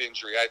hand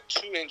injury. I had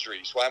 2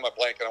 injuries. Why am I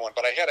blanking on one?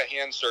 But I had a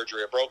hand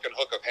surgery, a broken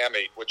hook of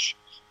hamate, which,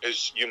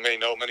 as you may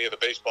know, many of the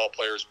baseball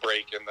players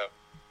break in the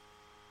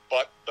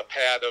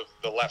pad of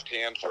the left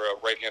hand for a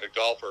right-handed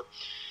golfer.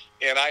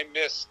 And I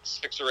missed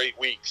 6 or 8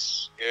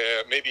 weeks,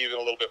 maybe even a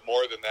little bit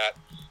more than that,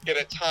 at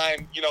a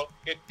time.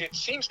 It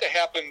seems to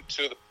happen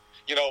to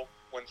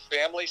when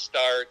family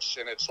starts,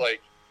 and it's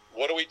like,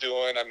 what are we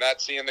doing? I'm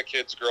not seeing the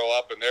kids grow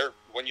up, and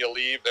when you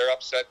leave, they're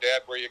upset.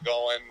 Dad, where you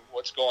going?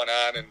 What's going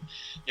on? And,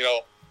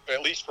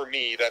 at least for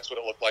me, that's what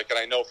it looked like. And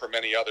I know for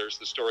many others,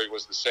 the story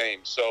was the same.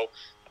 So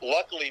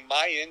luckily,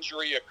 my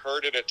injury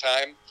occurred at a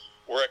time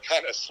where it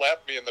kind of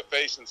slapped me in the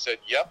face and said,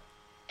 yep,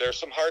 there's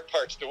some hard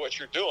parts to what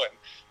you're doing,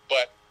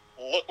 but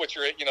look what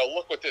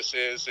look what this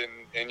is. And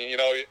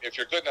if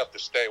you're good enough to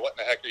stay, what in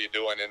the heck are you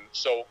doing? And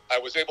so I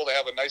was able to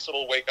have a nice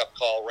little wake-up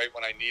call right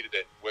when I needed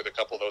it with a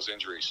couple of those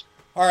injuries.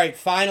 All right,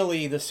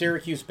 finally, the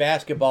Syracuse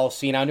basketball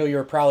scene. I know you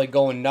were probably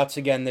going nuts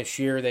again this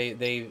year.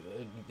 They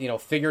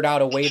figured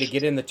out a way to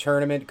get in the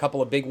tournament. A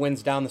couple of big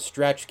wins down the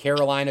stretch.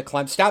 Carolina,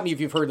 Clemson. Stop me if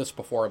you've heard this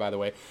before, by the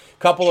way.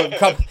 Couple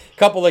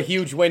of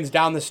huge wins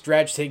down the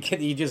stretch.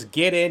 You just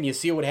get in, you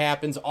see what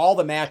happens. All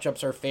the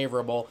matchups are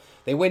favorable.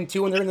 They win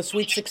 2, and they're in the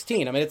Sweet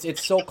 16. I mean,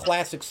 it's so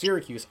classic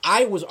Syracuse.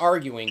 I was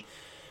arguing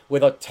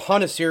with a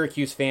ton of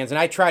Syracuse fans, and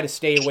I try to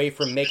stay away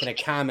from making a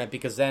comment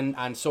because then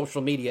on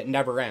social media it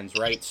never ends,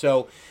 right?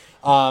 So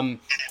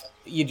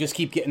you just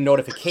keep getting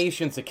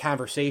notifications, the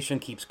conversation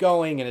keeps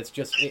going, and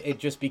it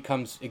just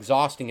becomes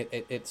exhausting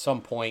at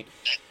some point.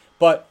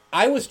 But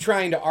I was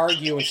trying to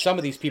argue, and some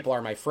of these people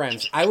are my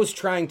friends, I was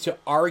trying to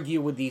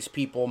argue with these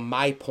people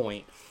my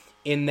point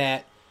in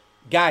that,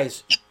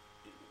 guys,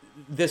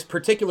 this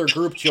particular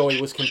group, Joey,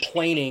 was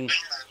complaining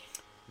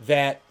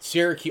that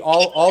Syracuse,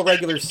 all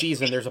regular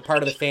season, there's a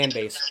part of the fan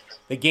base.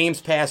 The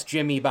games pass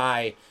Jimmy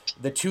by.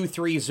 The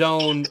 2-3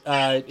 zone,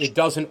 it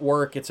doesn't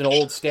work. It's an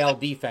old stale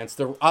defense.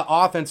 The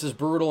offense is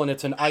brutal, and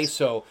it's an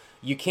ISO.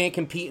 You can't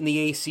compete in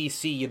the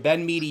ACC. You've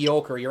been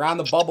mediocre. You're on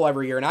the bubble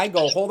every year. And I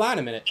go, hold on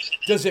a minute.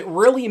 Does it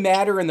really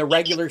matter in the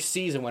regular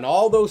season when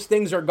all those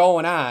things are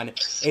going on?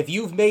 If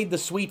you've made the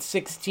Sweet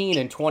 16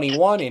 in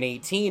 21 and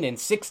 18 and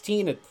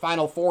 16 at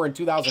Final Four in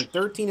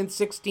 2013 and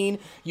 16,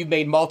 you've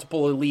made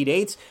multiple Elite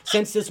Eights.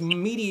 Since this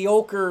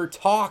mediocre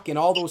talk and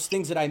all those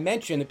things that I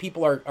mentioned that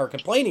people are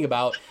complaining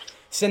about,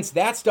 since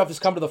that stuff has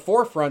come to the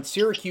forefront,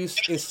 Syracuse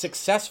is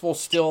successful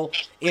still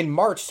in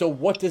March. So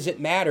what does it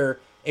matter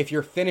if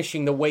you're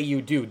finishing the way you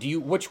do?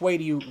 Which way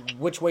do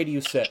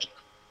you sit?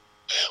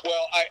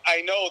 Well,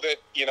 I know that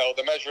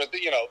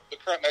the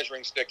current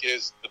measuring stick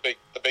is the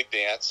big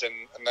dance,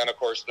 and then of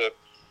course the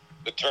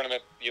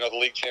tournament, the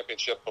league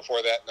championship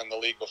before that, and then the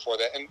league before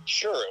that. And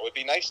sure, it would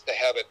be nice to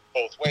have it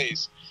both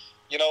ways.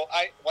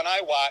 When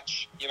I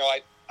watch,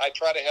 I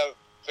try to have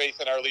faith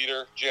in our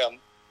leader Jim,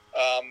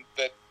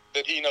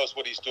 that he knows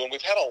what he's doing.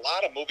 We've had a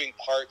lot of moving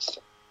parts.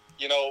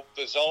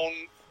 The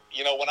zone.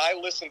 When I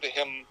listen to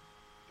him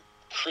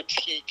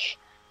critique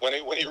when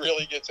he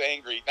really gets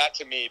angry, not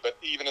to me, but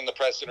even in the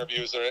press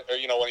interviews, or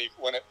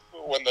when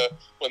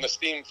the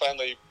steam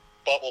finally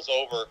bubbles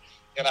over,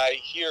 and I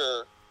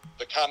hear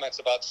the comments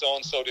about so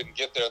and so didn't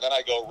get there, then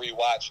I go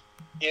rewatch.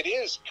 It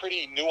is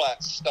pretty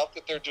nuanced stuff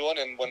that they're doing,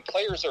 and when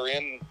players are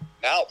in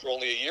now for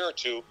only a year or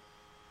two,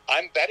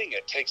 I'm betting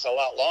it takes a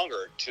lot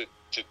longer to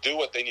do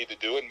what they need to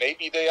do, and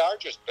maybe they are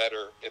just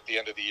better at the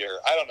end of the year.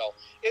 I don't know.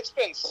 It's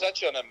been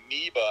such an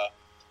amoeba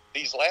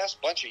these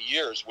last bunch of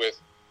years with,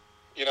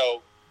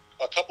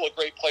 a couple of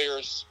great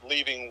players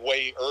leaving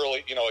way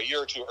early, a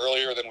year or two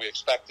earlier than we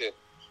expected,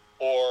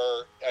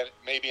 or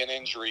maybe an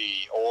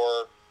injury,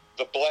 or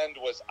the blend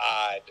was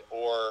odd,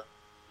 or,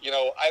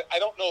 I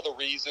don't know the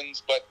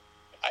reasons, but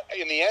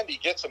in the end he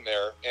gets them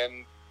there,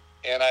 and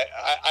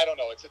I don't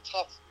know. It's a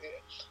tough.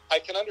 I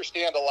can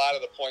understand a lot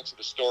of the points of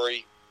the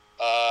story,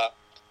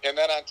 and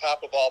then on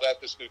top of all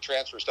that, this new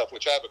transfer stuff,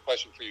 which I have a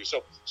question for you.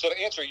 So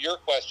to answer your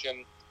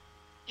question,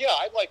 yeah,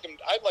 I'd like them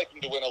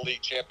to win a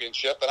league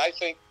championship, and I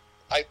think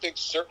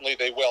certainly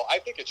they will. I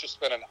think it's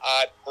just been an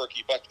odd,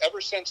 quirky bunch ever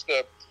since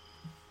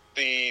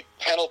the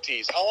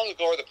penalties. How long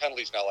ago are the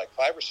penalties now? Like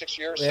 5 or 6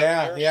 years?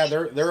 Yeah, yeah,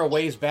 they're a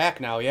ways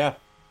back now. Yeah,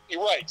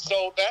 you're right.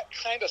 So that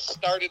kind of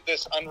started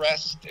this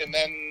unrest, and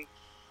then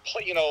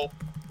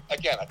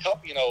again a couple.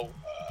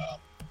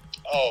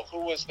 Who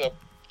was the?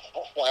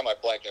 Why am I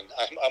blanking?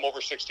 I'm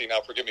over 60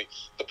 now. Forgive me.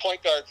 The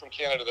point guard from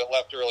Canada that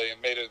left early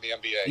and made it in the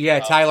NBA. Yeah,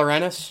 Tyler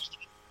Ennis.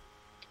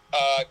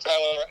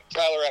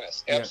 Tyler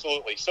Ennis,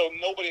 absolutely. Yeah. So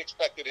nobody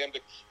expected him to,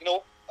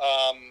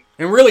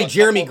 and really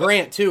Jeremy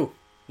Grant too.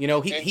 He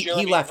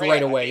left Grant,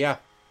 right away. Yeah.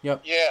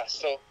 Yep. Yeah.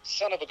 So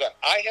son of a gun.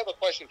 I have a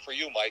question for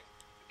you, Mike.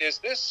 Is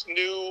this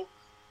new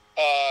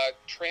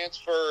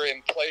transfer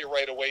and play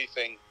right away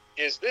thing?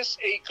 Is this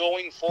a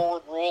going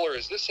forward rule, or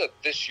is this a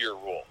this year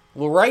rule?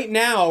 Well, right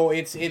now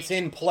it's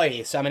in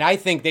place. I mean, I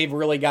think they've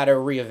really got to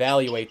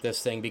reevaluate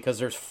this thing because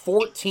there's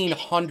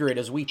 1,400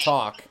 as we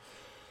talk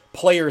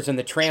players in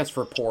the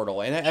transfer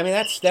portal, and I mean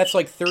that's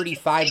like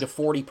 35 to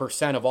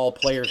 40% of all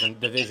players in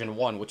Division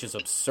I, which is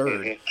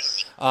absurd.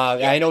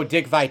 I know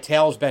Dick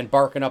Vitale's been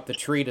barking up the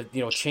tree to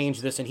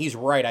change this, and he's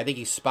right. I think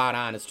he's spot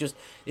on.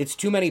 It's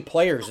too many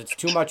players. It's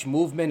too much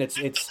movement.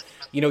 It's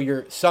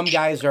some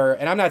guys are,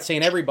 and I'm not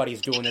saying everybody's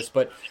doing this,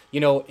 but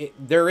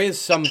there is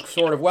some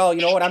sort of, well,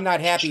 you know what, I'm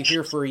not happy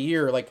here for a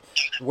year. Like,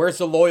 where's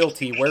the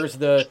loyalty? Where's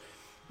the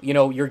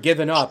you're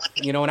giving up,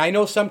 and I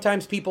know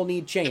sometimes people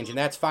need change, and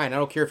that's fine. I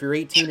don't care if you're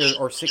 18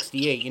 or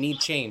 68, you need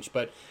change,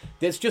 but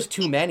there's just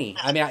too many.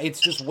 I mean, it's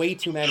just way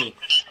too many.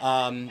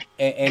 And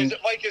is it,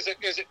 Mike,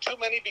 is it too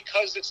many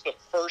because it's the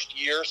first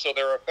year, so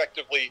they're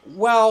effectively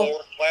four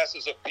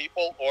classes of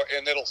people,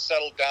 and it'll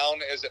settle down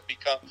as it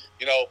becomes,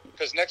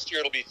 because next year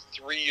it'll be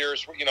 3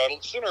 years,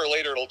 sooner or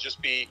later it'll just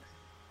be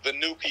the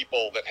new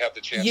people that have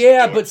the chance to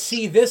do but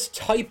see, this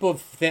type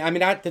of thing, I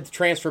mean, not that the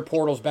transfer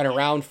portal's been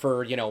around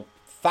for,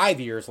 5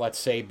 years, let's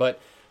say, but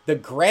the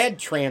grad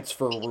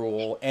transfer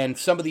rule and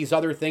some of these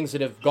other things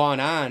that have gone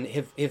on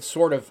have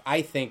sort of,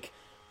 I think,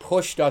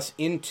 pushed us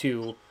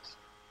into,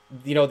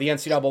 the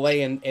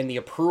NCAA and the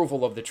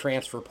approval of the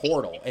transfer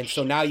portal. And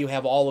so now you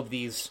have all of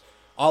these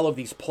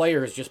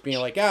players just being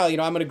like, I'm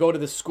going to go to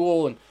this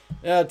school and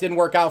it didn't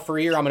work out for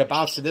a year. I'm going to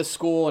bounce to this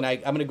school and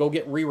I'm going to go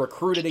get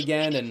re-recruited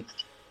again. And,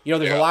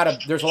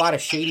 there's a lot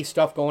of shady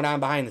stuff going on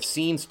behind the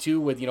scenes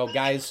too with,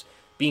 guys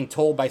being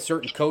told by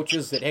certain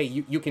coaches that, hey,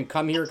 you can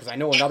come here because I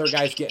know another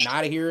guy's getting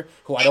out of here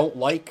who I don't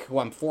like, who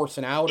I'm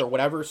forcing out or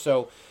whatever.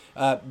 So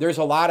there's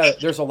a lot of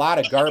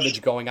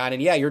garbage going on. And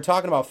yeah, you're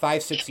talking about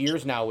 5-6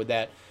 years now with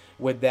that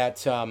with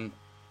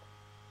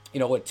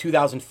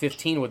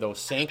 2015 with those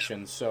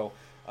sanctions. So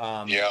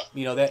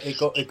that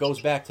it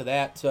goes back to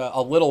that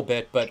a little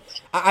bit, but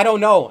I don't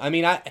know. I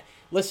mean,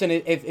 listen,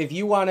 if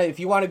you want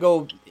to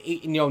go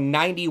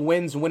 90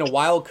 wins, win a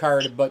wild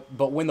card, but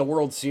win the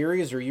World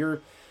Series, or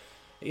you're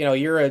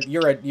you're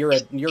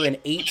an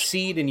 8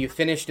 seed and you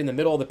finished in the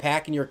middle of the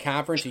pack in your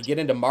conference. You get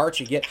into March,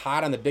 you get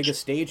hot on the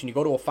biggest stage, and you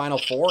go to a Final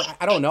Four.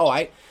 I don't know.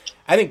 I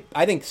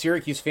think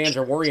Syracuse fans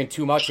are worrying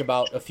too much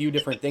about a few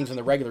different things in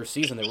the regular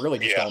season that really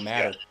just don't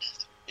matter.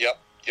 Yeah.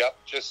 Yep.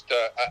 Just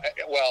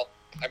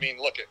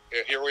look,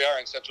 here we are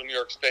in Central New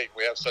York State.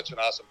 We have such an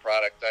awesome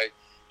product. I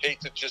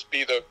hate to just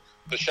be the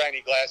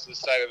shiny glasses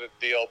side of the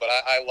deal, but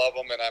I love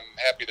them, and I'm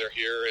happy they're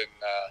here, and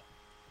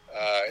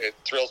it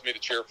thrills me to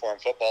cheer for them,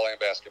 football and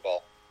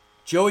basketball.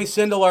 Joey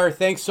Sindelar,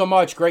 thanks so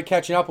much. Great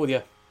catching up with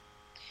you.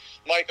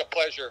 Mike, a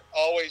pleasure.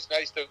 Always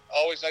nice to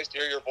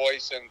hear your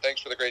voice, and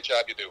thanks for the great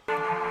job you do.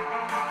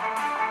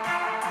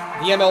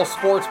 The ML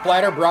Sports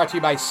Platter brought to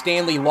you by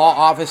Stanley Law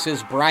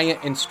Offices,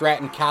 Bryant and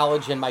Stratton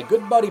College, and my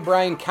good buddy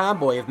Brian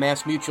Comboy of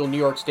MassMutual New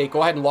York State.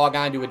 Go ahead and log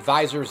on to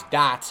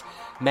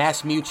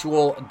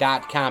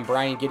advisors.massmutual.com.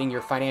 Brian, getting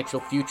your financial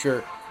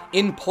future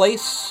in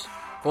place.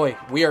 Boy,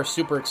 we are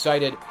super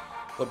excited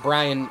what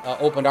Brian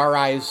opened our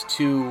eyes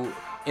to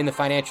in the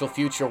financial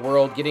future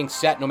world, getting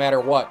set no matter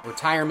what.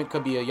 Retirement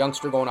could be a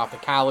youngster going off to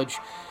college.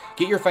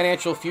 Get your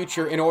financial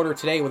future in order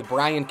today with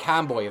Brian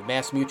Comboy of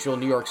MassMutual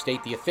New York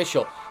State, the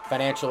official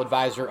financial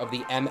advisor of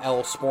the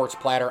ML Sports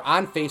Platter,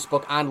 on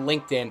Facebook, on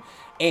LinkedIn,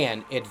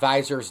 and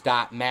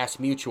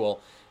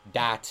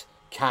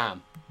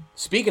advisors.massmutual.com.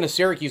 Speaking of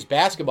Syracuse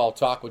basketball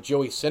talk with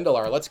Joey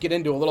Sindelar, let's get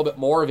into a little bit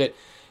more of it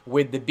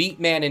with the beat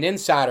man and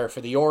insider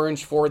for the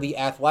Orange for The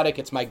Athletic.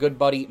 It's my good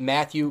buddy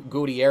Matthew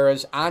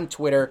Gutierrez on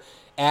Twitter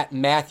at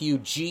Matthew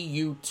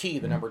GUT,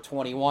 the number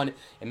 21.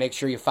 And make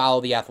sure you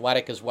follow The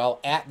Athletic as well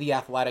at The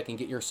Athletic and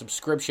get your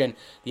subscription,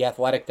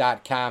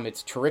 theathletic.com.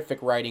 It's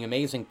terrific writing,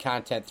 amazing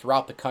content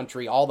throughout the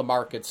country, all the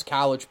markets,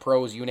 college,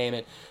 pros, you name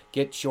it.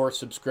 Get your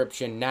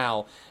subscription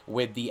now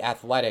with The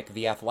Athletic,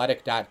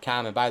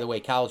 theathletic.com. And by the way,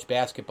 college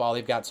basketball,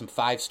 they've got some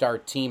 5-star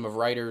team of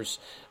writers,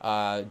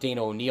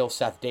 Dana O'Neill,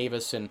 Seth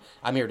Davis, and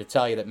I'm here to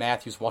tell you that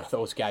Matthew's one of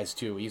those guys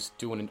too. He's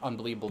doing an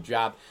unbelievable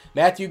job.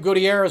 Matthew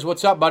Gutierrez,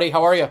 what's up, buddy?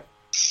 How are you?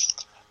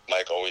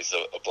 Mike, always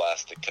a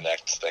blast to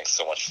connect. Thanks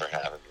so much for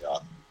having me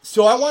on.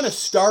 So I want to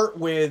start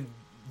with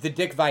the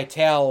Dick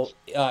Vitale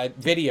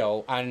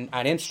video on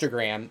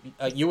Instagram.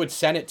 You would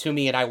send it to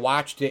me, and I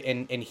watched it,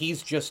 and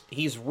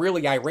he's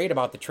really irate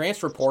about the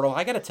transfer portal.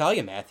 I got to tell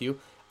you, Matthew,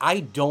 I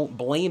don't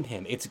blame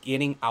him. It's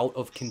getting out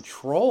of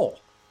control.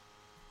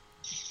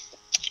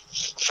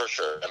 For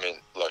sure. I mean,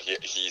 look,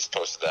 he's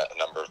posted that a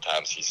number of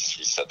times.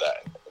 He's said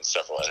that in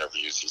several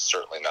interviews. He's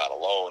certainly not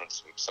alone.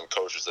 Some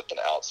coaches have been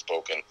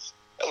outspoken.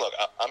 And look,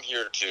 I'm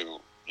here to,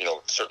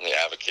 certainly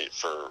advocate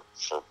for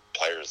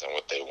players and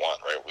what they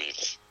want, right?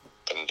 We've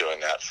been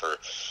doing that for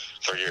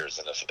years,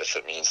 and if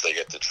it means they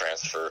get to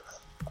transfer,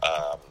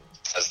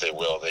 as they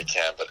will, they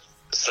can. But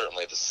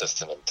certainly the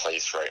system in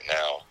place right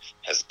now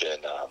has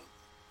been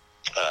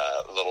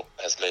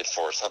has made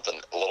for something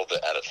a little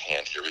bit out of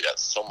hand here. We got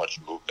so much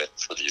movement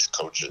for these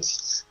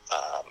coaches,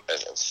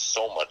 and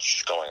so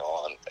much going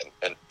on,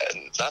 and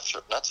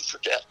not to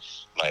forget,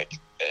 Mike,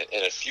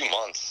 in a few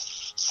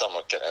months,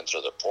 someone can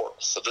enter the portal.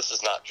 So this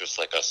is not just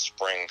like a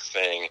spring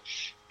thing,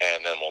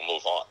 and then we'll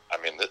move on. I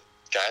mean, the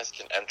guys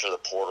can enter the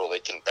portal. They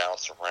can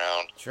bounce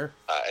around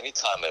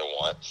anytime they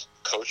want.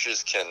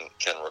 Coaches can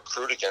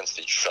recruit against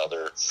each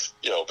other.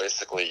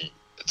 Basically,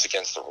 it's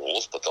against the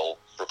rules, but they'll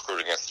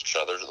recruit against each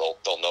other.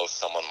 They'll know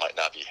someone might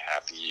not be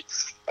happy,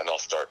 and they'll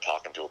start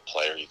talking to a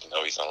player even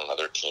though he's on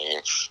another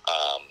team.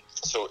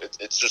 So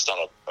it's just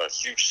on a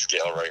huge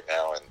scale right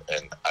now,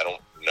 and I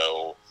don't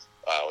know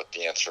what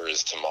the answer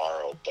is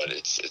tomorrow, but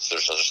there's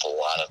just a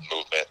lot of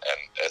movement, and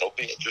it'll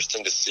be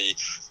interesting to see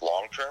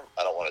long term.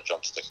 I don't want to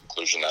jump to the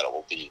conclusion that it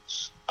will be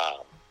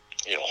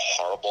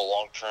horrible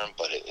long term,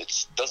 but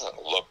it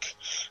doesn't look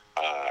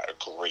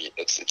great.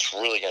 It's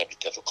really going to be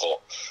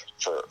difficult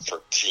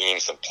for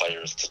teams and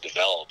players to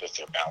develop if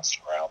they're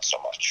bouncing around so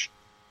much.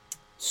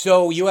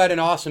 So you had an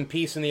awesome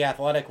piece in The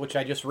Athletic, which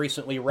I just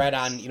recently read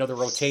on the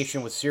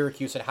rotation with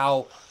Syracuse and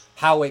how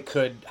it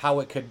could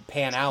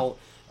pan out.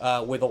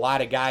 With a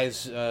lot of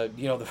guys,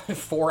 the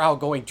 4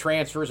 outgoing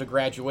transfers, a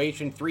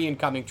graduation, 3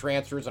 incoming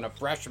transfers, and a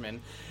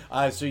freshman.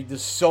 So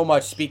there's so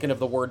much, speaking of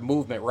the word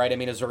movement, right? I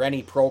mean, is there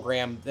any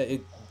program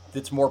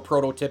that's more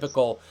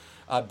prototypical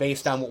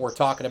based on what we're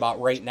talking about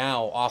right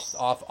now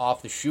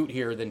off the shoot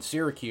here than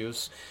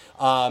Syracuse?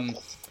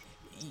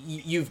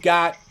 You've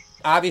got,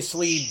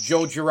 obviously,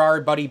 Joe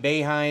Girard, Buddy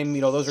Boeheim,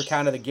 those are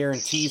kind of the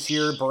guarantees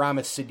here,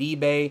 Barama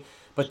Sidibe.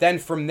 But then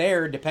from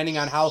there, depending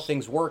on how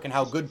things work and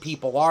how good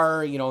people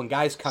are, and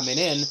guys coming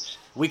in,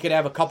 we could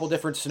have a couple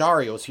different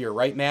scenarios here,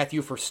 right,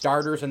 Matthew, for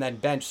starters and then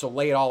bench. So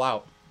lay it all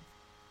out.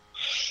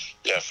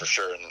 Yeah, for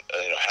sure. And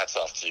hats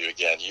off to you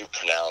again. You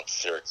pronounce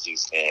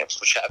Syracuse names,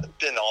 which haven't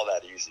been all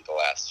that easy the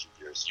last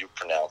few years. You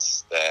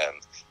pronounce them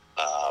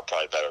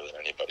probably better than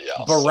anybody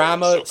else.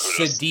 Barama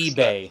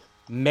Sidibe.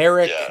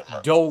 Merrick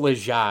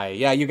Dolezaj.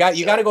 Yeah, you got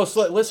to go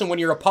listen. When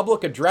you're a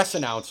public address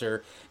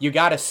announcer, you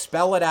got to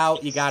spell it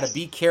out. You got to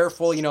be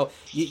careful. You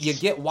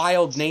get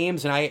wild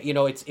names, and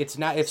it's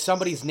not, if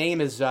somebody's name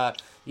is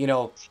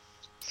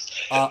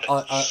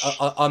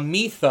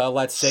Ametha,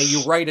 let's say,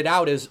 you write it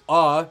out as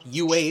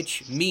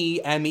UH,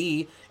 me,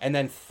 M-E, and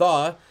then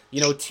THUH,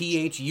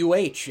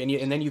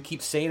 and then you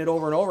keep saying it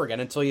over and over again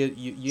until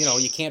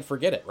you can't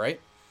forget it, right?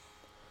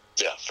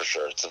 Yeah, for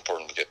sure. It's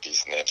important to get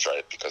these names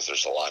right because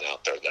there's a lot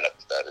out there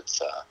that it's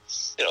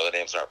the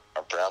names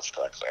aren't pronounced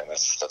correctly, and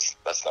that's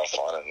not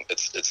fun, and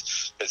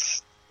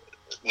it's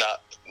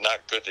not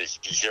good to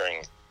be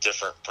hearing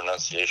different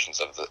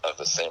pronunciations of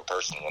the same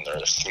person when they're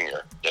a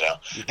senior.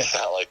 It's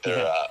not like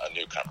they're a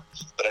newcomer.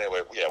 But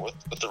anyway,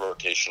 with the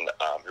rotation,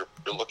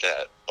 you're looking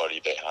at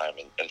Buddy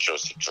Boeheim and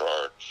Joseph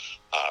Girard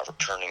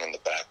returning in the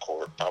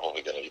backcourt,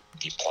 probably going to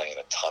be playing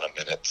a ton of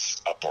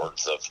minutes,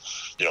 upwards of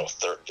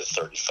 30 to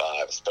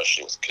 35,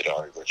 especially with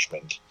Kadari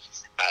Richmond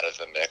out of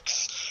the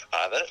mix.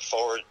 Then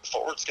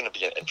forward's going to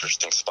be an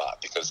interesting spot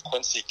because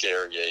Quincy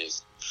Guerrier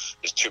is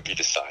to be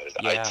decided.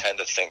 Yeah. I tend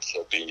to think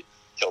he'll be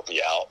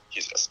out.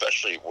 He's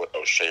especially what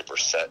O'Shea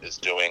Brissett is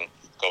doing,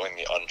 going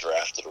the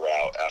undrafted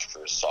route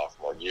after his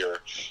sophomore year.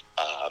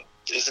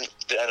 Isn't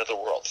the end of the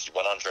world. He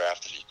went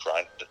undrafted. He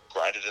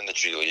grinded in the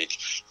G League,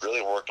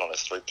 really worked on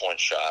his three-point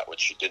shot,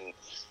 which he didn't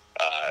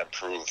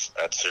improve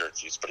at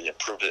Syracuse, but he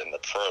improved it in the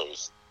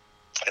pros.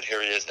 And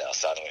here he is now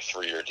signing a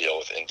 3-year deal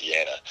with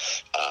Indiana,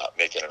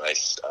 making a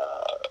nice,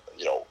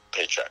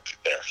 paycheck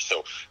there.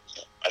 So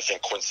I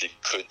think Quincy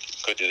could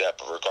do that,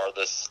 but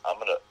regardless,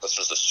 let's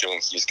just assume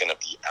he's gonna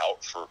be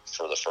out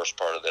for the first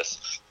part of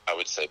this. I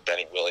would say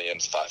Benny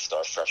Williams,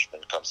 5-star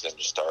freshman, comes in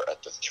to start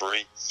at the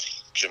 3.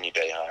 Jimmy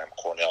Boeheim,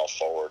 Cornell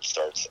forward,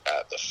 starts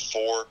at the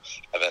 4,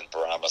 and then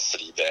Barama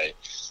Sidibe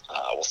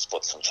will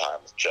split some time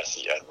with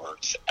Jesse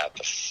Edwards at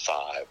the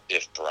 5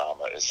 if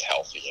Barama is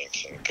healthy and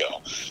can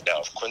go.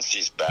 Now, if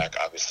Quincy's back,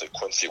 obviously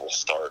Quincy will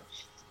start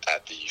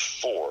at the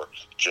 4.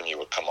 Jimmy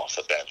would come off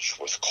the bench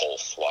with Cole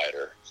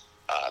Swider.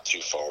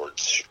 2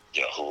 forwards,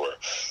 who are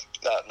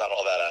not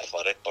all that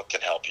athletic, but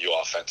can help you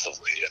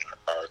offensively and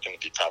are going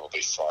to be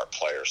probably smart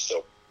players.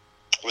 So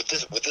with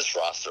this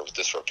roster, with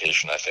this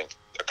rotation, I think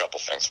a couple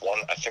things. One,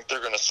 I think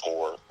they're going to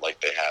score like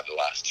they have the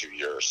last 2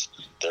 years.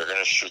 They're going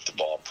to shoot the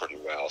ball pretty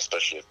well,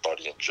 especially if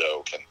Buddy and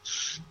Joe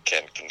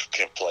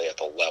can play at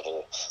the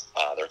level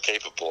they're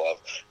capable of.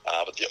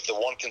 But the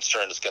one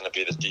concern is going to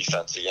be the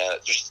defense. Again,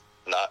 just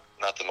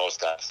not the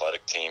most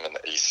athletic team in the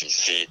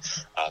ACC.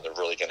 They're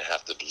really going to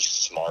have to be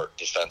smart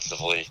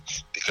defensively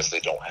because they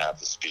don't have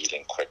the speed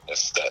and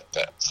quickness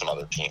that some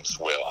other teams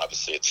will.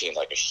 Obviously, a team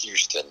like a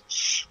Houston,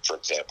 for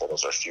example,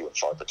 those are few and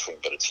far between,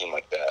 but a team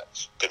like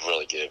that could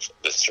really give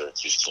this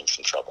Syracuse team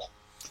some trouble.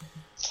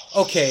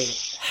 Okay,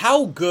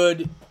 how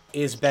good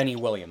is Benny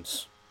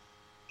Williams?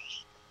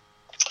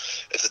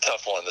 It's a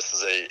tough one. This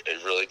is a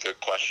really good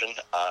question.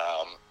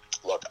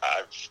 Look,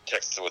 I've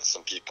texted with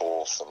some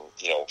people, some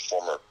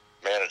former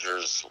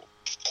managers,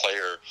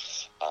 player,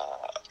 a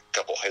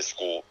couple high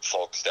school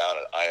folks down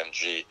at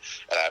IMG,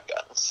 and I've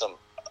gotten some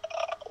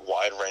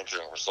wide-ranging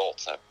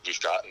results. We've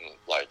gotten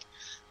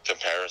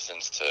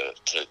comparisons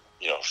to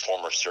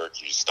former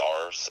Syracuse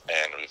stars,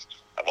 and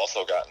I've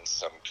also gotten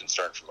some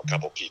concern from a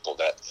couple people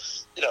that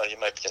he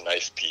might be a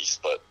nice piece,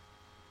 but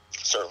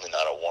certainly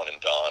not a one and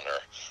done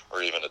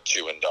or even a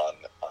two and done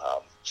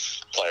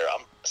player.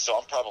 I'm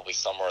probably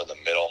somewhere in the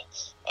middle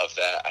of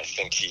that. I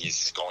think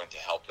he's going to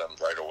help them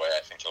right away.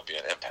 I think he'll be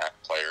an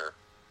impact player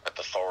at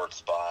the forward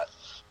spot.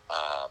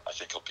 I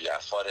think he'll be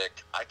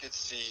athletic. I could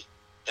see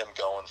him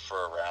going for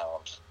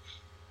around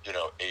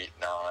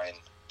 8-9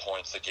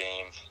 points a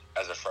game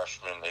as a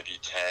freshman, maybe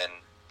 10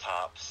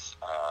 tops,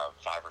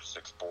 5 or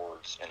 6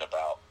 boards in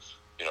about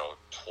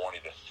 20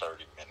 to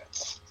 30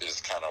 minutes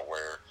is kind of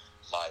where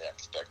my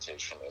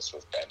expectation is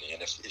with Benny.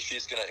 And if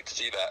he's going to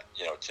exceed that,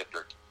 tip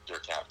your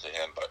cap to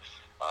him. But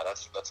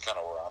that's kind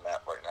of where I'm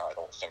at right now. I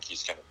don't think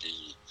he's going to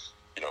be,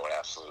 an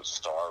absolute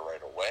star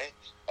right away.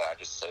 And I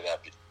just say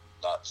that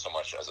not so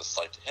much as a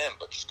slight to him,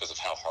 but just because of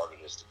how hard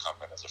it is to come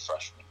in as a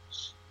freshman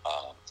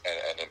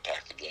and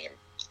impact the game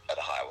at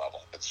a high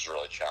level. It's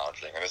really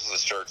challenging. And this is a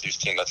Syracuse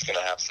team that's going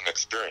to have some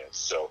experience.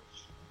 So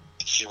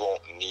he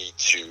won't need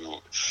to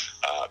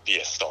be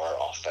a star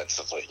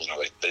offensively.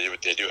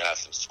 They do have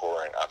some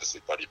scoring.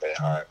 Obviously, Buddy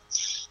Boeheim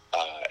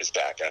is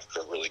back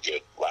after a really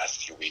good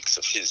last few weeks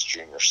of his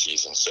junior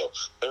season. So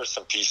there are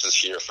some pieces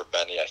here for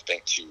Benny, I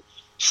think, to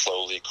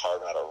slowly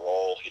carve out a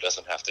role. He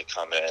doesn't have to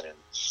come in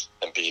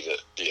and be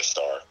a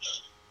star.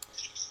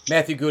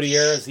 Matthew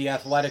Gutierrez, the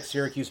Athletic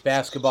Syracuse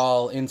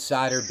basketball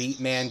insider, beat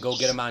man. Go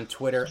get him on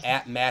Twitter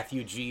at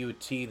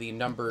MatthewGUT, the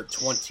number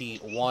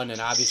 21, and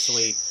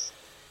obviously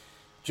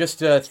just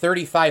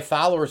 35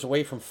 followers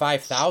away from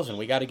 5,000.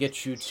 We got to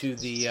get you to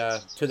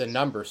the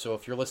number. So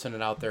if you're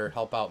listening out there,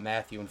 help out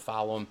Matthew and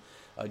follow him.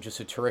 Just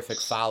a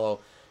terrific follow.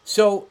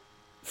 So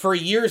for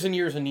years and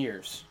years and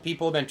years,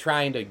 people have been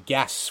trying to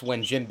guess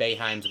when Jim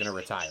Boeheim's going to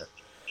retire,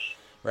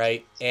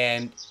 right?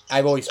 And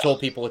I've always told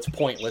people it's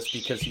pointless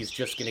because he's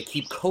just going to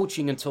keep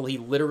coaching until he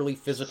literally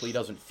physically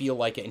doesn't feel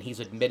like it, and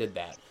he's admitted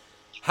that.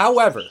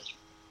 However,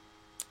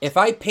 if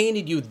I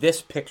painted you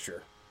this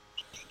picture,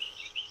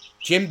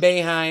 Jim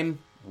Boeheim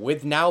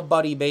with now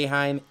Buddy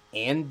Boeheim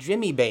and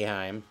Jimmy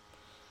Boeheim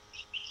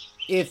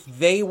if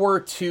they were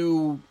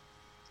to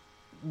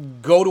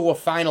go to a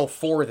Final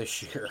Four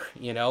this year,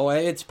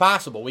 it's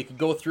possible. We could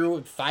go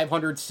through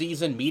 500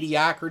 season,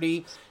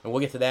 mediocrity, and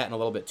we'll get to that in a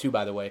little bit too,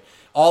 by the way.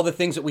 All the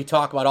things that we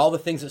talk about, all the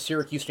things that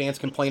Syracuse fans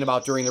complain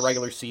about during the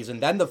regular season.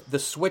 Then the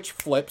switch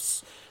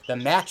flips, the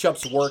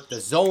matchups work,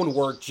 the zone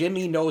work,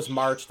 Jimmy knows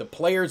March, the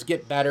players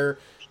get better.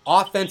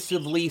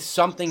 Offensively,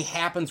 something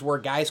happens where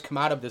guys come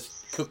out of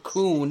this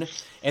cocoon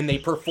and they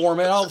perform,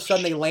 and all of a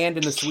sudden they land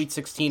in the Sweet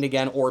 16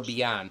 again or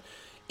beyond.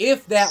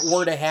 If that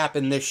were to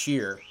happen this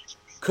year,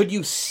 could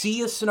you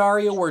see a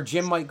scenario where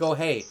Jim might go,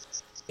 hey,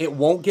 it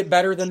won't get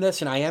better than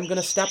this and I am going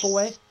to step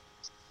away?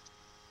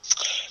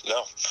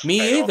 No.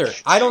 Me either.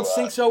 I don't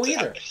think so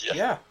either.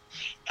 Yeah.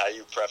 How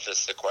you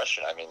preface the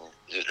question, I mean,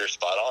 you're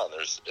spot on.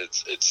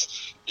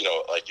 It's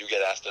like you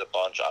get asked it a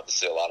bunch.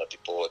 Obviously, a lot of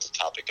people, it's a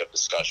topic of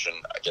discussion.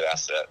 I get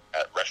asked it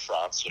at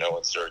restaurants, in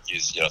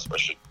Syracuse,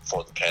 especially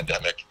before the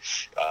pandemic.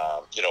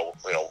 Oh,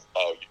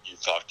 you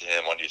talked to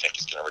him. When do you think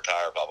he's going to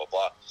retire? Blah, blah,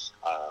 blah.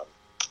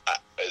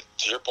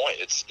 To your point,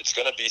 it's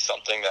going to be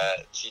something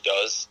that he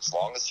does as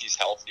long as he's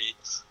healthy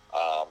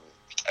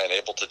and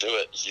able to do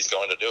it. He's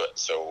going to do it.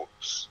 So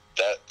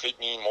that could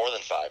mean more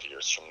than 5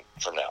 years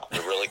from now.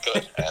 It really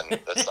could, and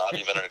that's not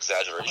even an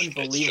exaggeration.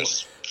 It's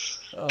just,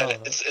 and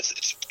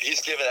it's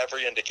he's given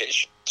every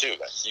indication too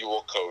that he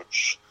will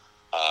coach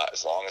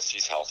as long as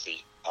he's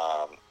healthy.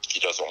 He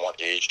doesn't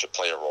want age to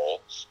play a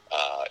role,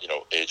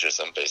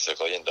 ageism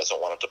basically, and doesn't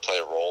want it to play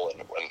a role in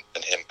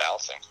him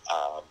bouncing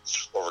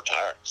or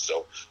retiring.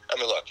 So, I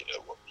mean, look,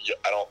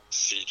 I don't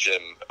see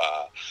Jim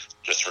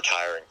just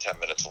retiring 10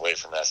 minutes away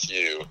from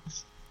SU,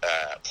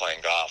 playing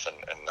golf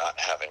and not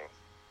having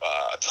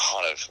a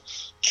ton of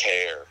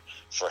care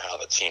for how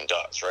the team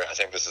does, right? I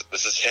think this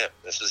is him.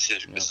 This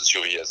is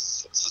who he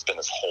is. This has been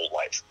his whole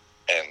life,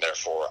 and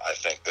therefore, I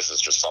think this is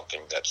just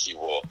something that he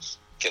will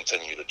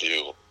continue to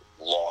do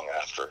long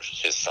after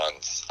his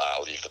sons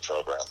leave the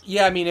program.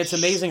 Yeah, I mean, it's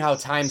amazing how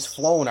time's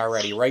flown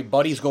already, right?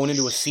 Buddy's going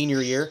into a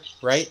senior year,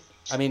 right?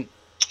 I mean,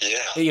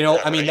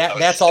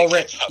 that's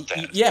already.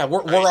 Yeah,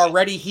 we're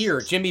already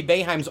here. Jimmy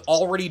Boeheim's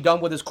already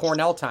done with his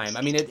Cornell time.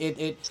 I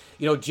mean,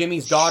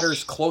 Jimmy's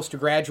daughter's close to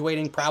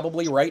graduating,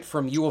 probably, right,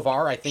 from U of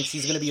R. I think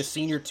she's going to be a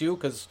senior too,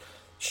 because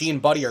she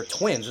and Buddy are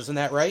twins, isn't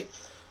that right?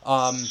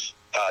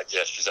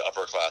 Yeah, she's an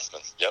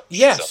upperclassman. Yep.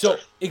 Yeah, so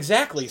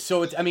exactly.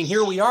 So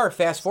here we are,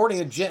 fast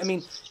forwarding.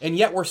 And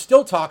yet we're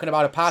still talking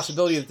about a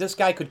possibility that this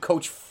guy could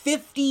coach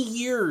 50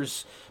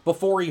 years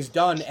before he's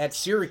done at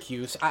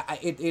Syracuse.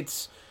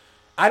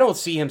 I don't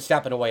see him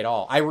stepping away at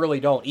all. I really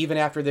don't. Even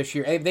after this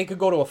year, they could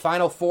go to a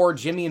Final Four.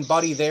 Jimmy and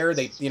Buddy there.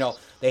 They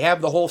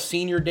have the whole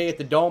senior day at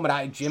the Dome,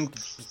 and Jim.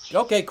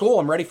 Okay, cool.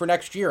 I'm ready for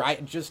next year.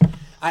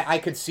 I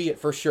could see it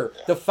for sure.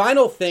 The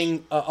final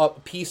thing,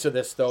 piece of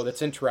this though,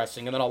 that's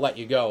interesting, and then I'll let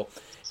you go,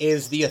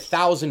 is the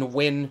 1,000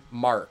 win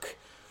mark.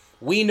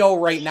 We know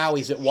right now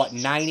he's at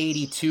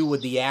 982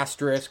 with the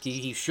asterisk.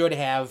 He should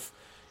have.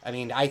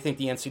 I think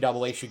the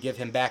NCAA should give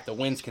him back the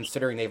wins,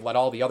 considering they've let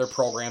all the other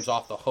programs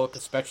off the hook,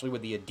 especially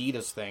with the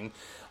Adidas thing.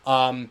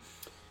 The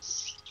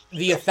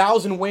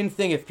 1,000 win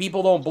thing, if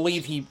people don't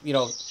believe he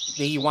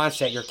wants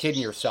that, you're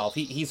kidding yourself.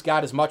 He's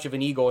got as much of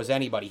an ego as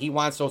anybody. He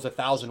wants those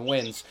 1,000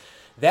 wins.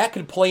 That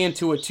could play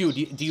into it too.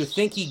 Do you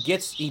think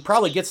he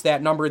probably gets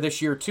that number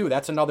this year too?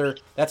 That's another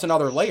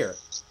layer.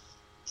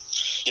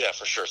 Yeah,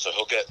 for sure. So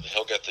he'll get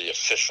the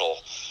official,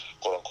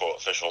 quote unquote,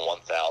 official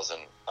 1,000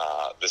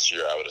 this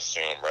year, I would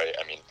assume, right?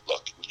 I mean,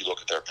 look, you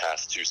look at their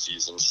past two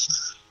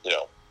seasons,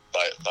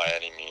 by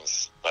any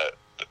means, but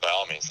by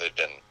all means, they've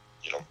been,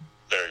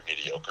 very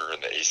mediocre in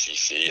the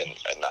ACC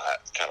and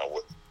not kind of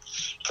what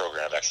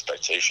program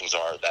expectations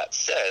are. That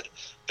said,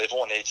 they've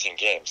won 18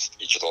 games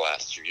each of the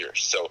last 2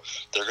 years. So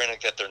they're going to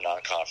get their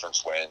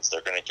non-conference wins.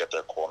 They're going to get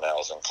their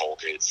Cornells and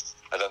Colgates,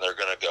 and then they're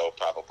going to go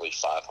probably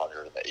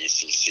 500 in the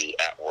ACC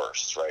at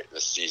worst, right,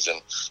 this season,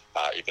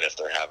 even if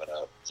they're having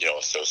a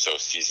so-so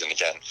season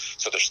again.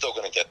 So they're still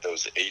going to get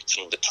those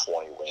 18 to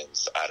 20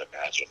 wins, I'd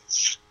imagine.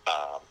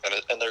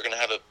 And they're going to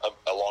have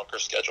a longer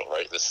schedule,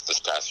 right? This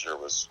past year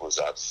was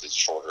obviously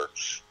shorter,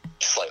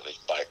 slightly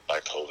by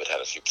COVID,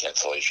 had a few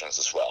cancellations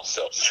as well.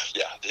 So,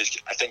 yeah,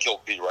 I think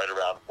he'll be right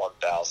around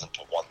 1,000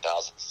 to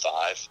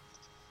 1,005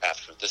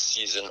 after this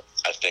season.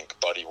 I think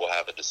Buddy will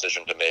have a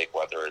decision to make,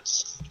 whether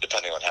it's,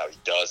 depending on how he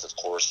does, of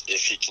course,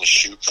 if he can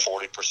shoot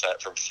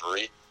 40% from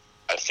three,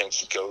 I think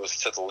he goes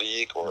to the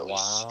league, or at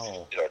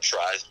least,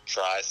 tries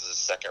as a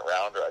second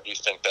rounder. I do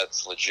think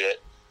that's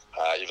legit.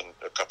 Even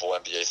a couple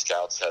NBA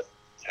scouts had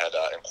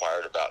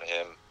inquired about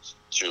him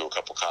to a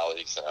couple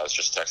colleagues, and I was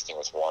just texting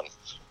with one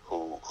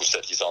who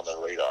said he's on their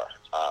radar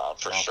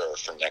for sure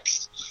for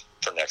next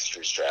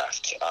year's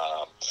draft.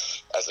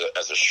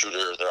 As a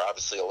shooter, they're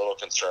obviously a little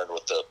concerned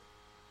with the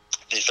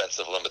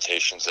defensive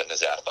limitations in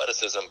his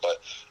athleticism,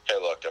 but hey,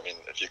 look,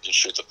 if you can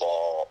shoot the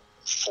ball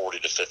 40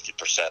 to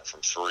 50%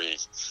 from three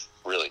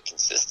really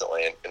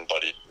consistently, and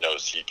Buddy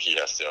knows he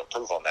has to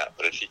improve on that,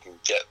 but if he can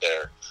get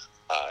there,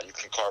 you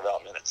can carve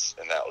out minutes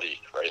in that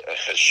league, right?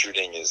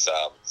 Shooting is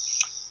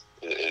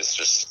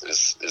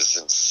is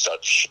in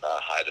such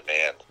high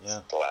demand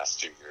the last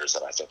 2 years,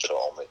 and I think it'll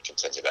only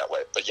continue that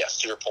way. But yes,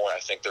 to your point, I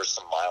think there's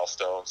some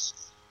milestones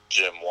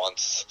Jim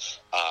wants.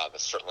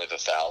 Certainly the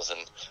 1,000.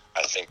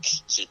 I think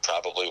he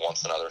probably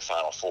wants another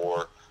Final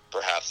Four,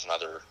 perhaps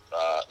another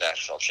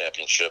national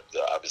championship.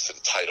 Obviously,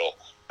 the title,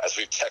 as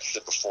we've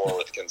texted before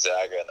with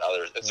Gonzaga and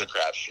others, it's a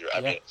crapshoot.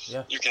 I mean,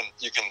 you can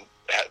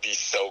be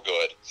so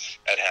good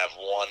and have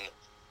one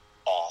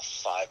off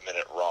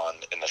 5-minute run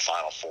in the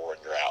Final Four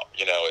and you're out.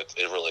 You know,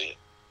 it really.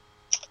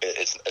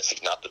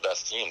 It's not the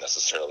best team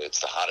necessarily. It's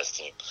the hottest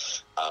team,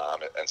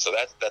 and so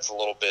that's a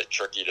little bit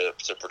tricky to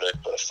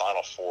predict. But a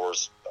Final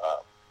Four's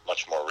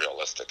much more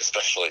realistic,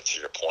 especially to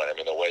your point. I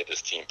mean, the way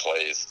this team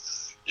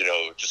plays, you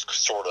know, just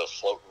sort of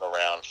floating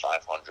around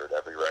 500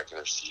 every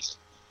regular season,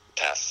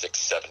 past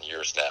 6-7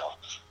 years now,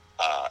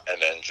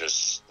 and then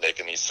just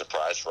making these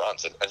surprise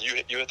runs. And you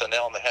hit the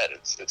nail on the head.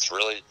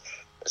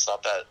 It's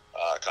not that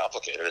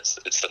complicated.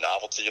 It's the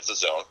novelty of the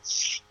zone.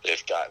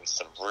 They've gotten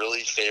some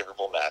really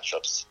favorable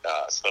matchups,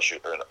 especially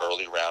in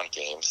early round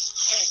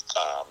games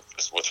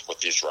with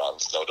these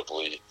runs.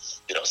 Notably,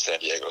 you know, San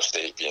Diego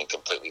State being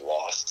completely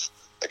lost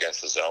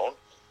against the zone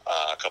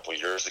a couple of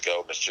years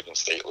ago. Michigan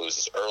State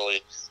loses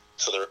early,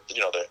 so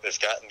they've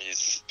gotten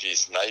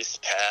these nice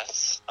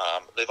paths.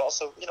 They've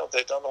also, you know,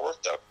 they've done the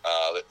work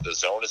though. The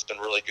zone has been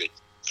really good,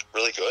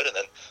 and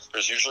then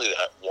there's usually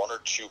that one or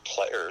two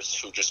players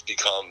who just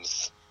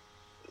becomes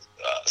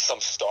some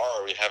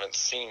star we haven't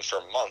seen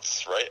for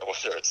months, right?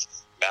 Whether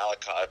it's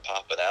Malachi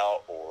popping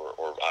out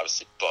or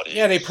obviously Buddy.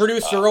 Yeah, they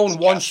produce their own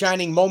One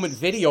Shining Moment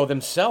video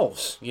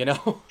themselves, you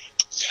know?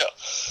 Yeah.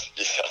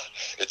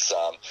 It's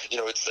you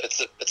know, it's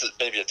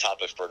maybe a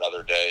topic for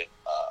another day,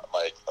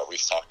 Mike.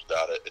 We've talked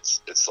about it.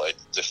 It's like,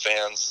 the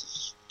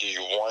fans. Do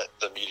you want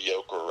the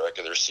mediocre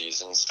regular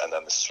seasons and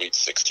then the Sweet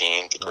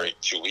 16, the great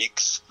 2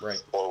 weeks?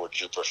 Right. Or would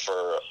you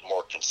prefer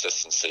more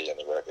consistency in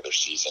the regular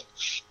season,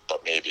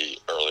 but maybe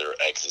earlier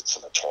exits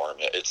in the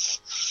tournament?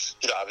 It's,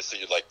 you know, obviously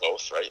you'd like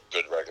both, right?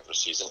 Good regular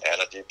season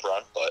and a deep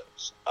run, but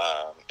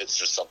it's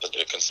just something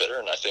to consider.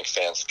 And I think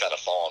fans kind of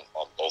fall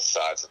on both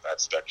sides of that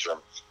spectrum.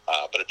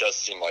 But it does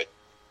seem like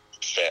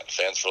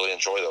fans really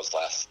enjoy those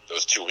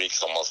 2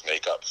 weeks, almost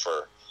make up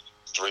for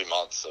 3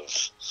 months of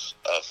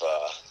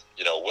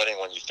you know, winning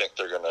when you think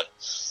they're going to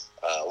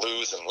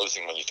lose and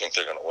losing when you think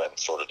they're going to win,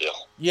 sort of deal.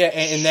 Yeah,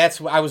 and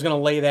that's, I was going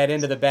to lay that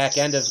into the back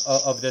end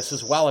of this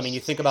as well. I mean, you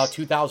think about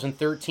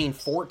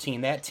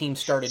 2013-14, that team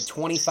started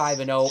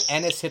 25-0.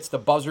 Ennis hits the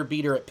buzzer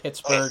beater at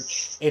Pittsburgh.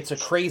 It's a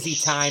crazy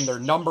time. They're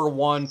number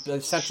one.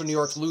 Central New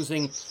York's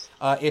losing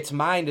its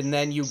mind, and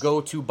then you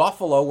go to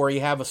Buffalo where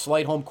you have a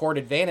slight home court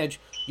advantage.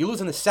 You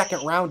lose in the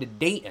second round to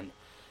Dayton.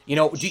 You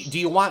know, do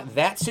you want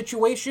that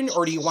situation,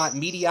 or do you want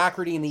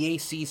mediocrity in the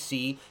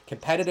ACC,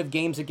 competitive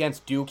games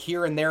against Duke,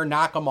 here and there,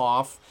 knock them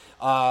off?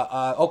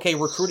 Okay,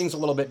 recruiting's a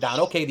little bit down.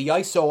 Okay, the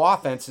ISO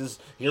offense is,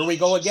 here we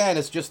go again.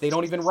 It's just they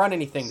don't even run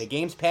anything. The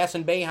game's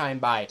passing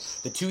Boeheim by.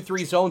 The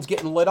 2-3 zone's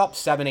getting lit up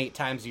 7-8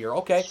 times a year.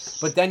 Okay,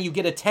 but then you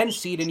get a 10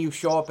 seed and you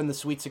show up in the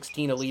Sweet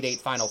 16, Elite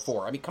 8, Final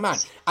Four. I mean, come on.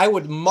 I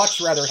would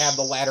much rather have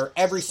the latter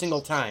every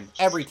single time.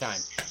 Every time.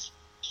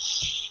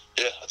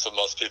 Yeah, that's what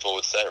most people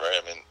would say,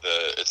 right? I mean,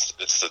 it's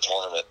the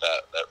tournament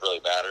that really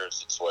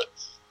matters. It's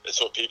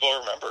what people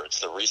remember. It's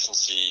the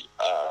recency.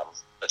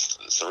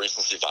 It's the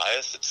recency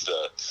bias.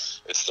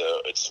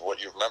 It's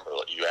what you remember.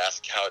 You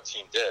ask how a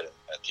team did,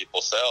 and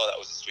people say, "Oh, that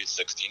was a Sweet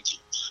 16 team."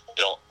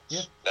 They don't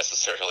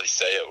necessarily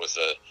say it was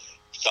a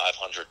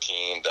 500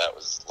 team that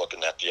was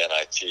looking at the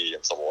NIT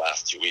until the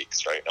last 2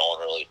 weeks, right? No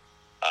one really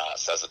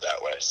says it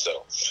that way.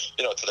 So,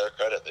 you know, to their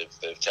credit,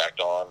 they've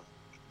tacked on.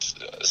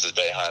 This is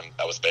Boeheim.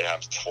 That was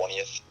Boeheim's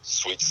 20th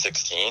Sweet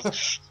 16.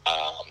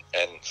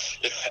 And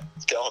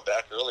going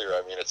back earlier,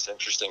 I mean, it's an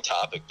interesting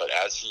topic, but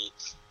as he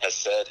has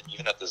said,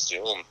 even at the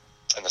Zoom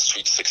in the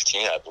Sweet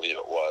 16, I believe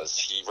it was,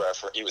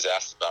 he was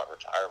asked about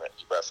retirement.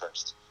 He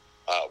referenced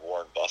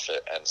Warren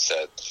Buffett and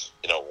said,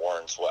 you know,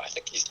 Warren's I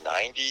think he's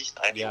 90,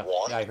 91.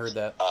 Yeah, I heard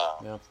that.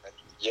 And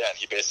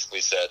he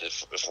basically said,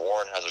 if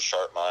Warren has a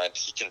sharp mind,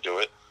 he can do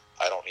it.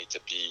 I don't need to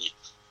be,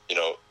 you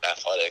know,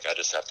 athletic. I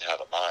just have to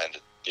have a mind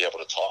and be able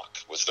to talk,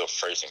 was the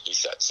phrasing he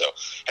said. So,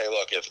 hey,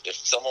 look, if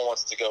someone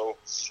wants to go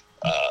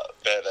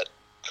that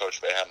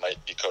Coach Boeheim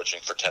might be coaching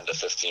for 10 to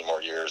 15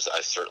 more years,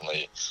 I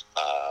certainly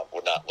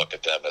would not look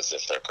at them as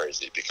if they're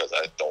crazy, because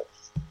I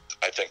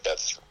think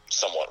that's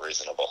somewhat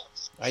reasonable.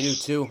 I do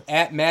too.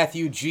 At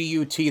Matthew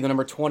GUT, the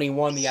number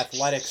 21, The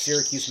Athletic,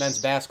 Syracuse men's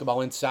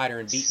basketball insider,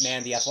 and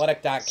Beatman,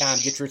 theathletic.com.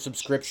 Get your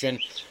subscription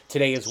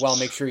today as well.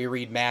 Make sure you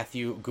read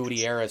Matthew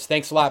Gutierrez.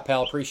 Thanks a lot,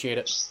 pal. Appreciate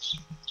it.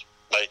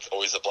 Mike,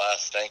 always a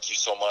blast. Thank you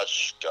so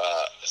much.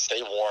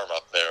 Stay warm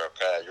up there,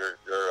 okay?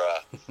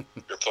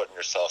 You're putting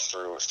yourself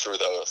through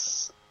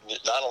those,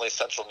 not only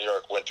Central New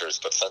York winters,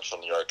 but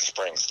Central New York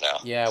springs now.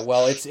 Yeah,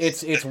 well,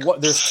 it's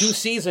what, there's 2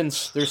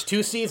 seasons. There's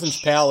 2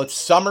 seasons, pal. It's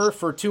summer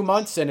for 2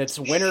 months and it's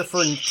winter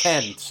for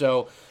 10.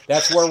 So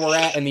that's where we're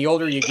at. And the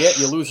older you get,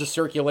 you lose the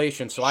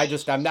circulation. So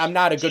I'm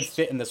not a good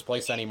fit in this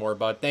place anymore.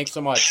 But thanks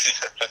so much.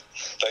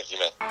 Thank you,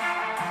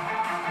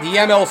 man. The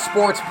ML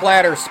Sports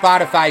Platter,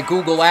 Spotify,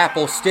 Google,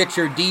 Apple,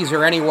 Stitcher,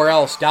 Deezer, anywhere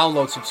else.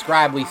 Download,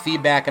 subscribe, leave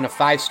feedback, and a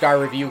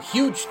 5-star review.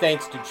 Huge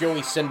thanks to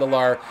Joey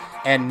Sindelar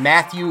and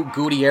Matthew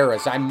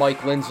Gutierrez. I'm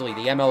Mike Lindsley,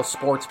 the ML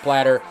Sports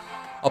Platter,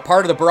 a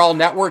part of the Brawl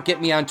Network.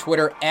 Get me on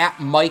Twitter at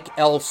Mike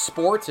L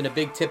Sports. And a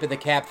big tip of the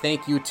cap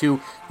thank you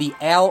to the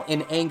Al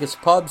and Angus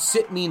Pub,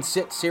 Sit Mean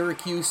Sit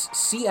Syracuse,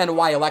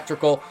 CNY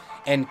Electrical,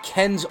 and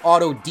Ken's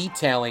Auto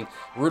Detailing,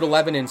 Route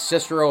 11 in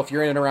Cicero. If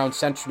you're in and around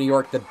Central New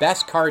York, the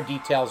best car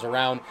details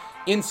around,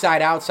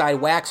 inside,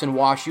 outside, wax and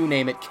wash, you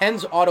name it.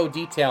 Ken's Auto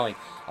Detailing,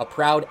 a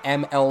proud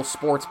ML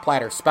Sports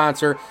Platter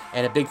sponsor,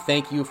 and a big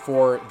thank you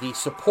for the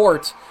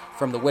support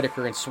from the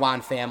Whitaker and Swan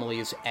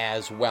families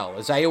as well.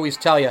 As I always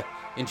tell you,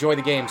 enjoy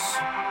the games.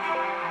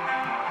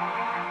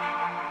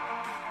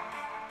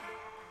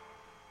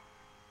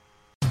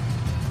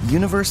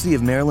 University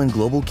of Maryland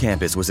Global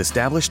Campus was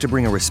established to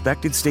bring a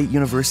respected state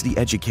university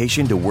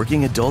education to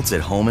working adults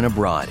at home and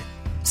abroad.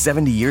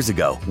 70 years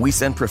ago, we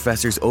sent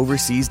professors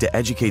overseas to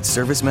educate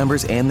service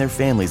members and their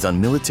families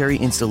on military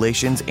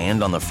installations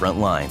and on the front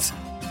lines.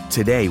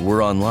 Today,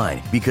 we're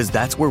online because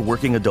that's where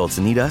working adults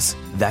need us,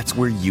 that's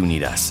where you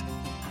need us.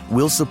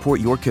 We'll support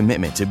your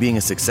commitment to being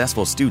a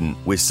successful student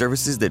with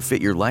services that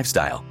fit your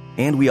lifestyle,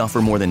 and we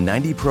offer more than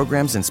 90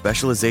 programs and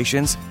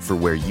specializations for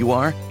where you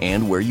are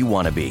and where you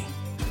want to be.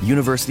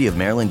 University of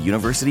Maryland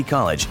University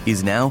College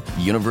is now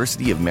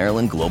University of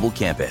Maryland Global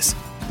Campus.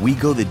 We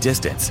go the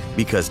distance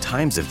because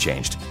times have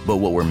changed, but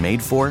what we're made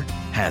for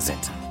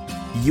hasn't.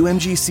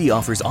 UMGC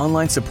offers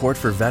online support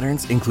for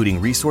veterans,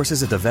 including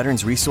resources at the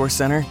Veterans Resource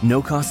Center,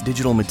 no-cost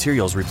digital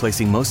materials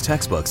replacing most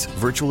textbooks,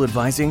 virtual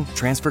advising,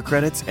 transfer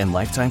credits, and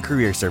lifetime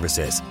career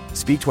services.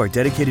 Speak to our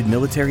dedicated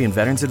military and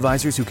veterans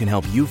advisors who can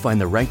help you find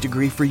the right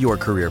degree for your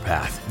career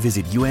path.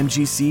 Visit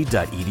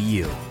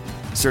umgc.edu.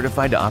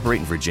 Certified to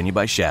operate in Virginia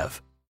by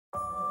Chev.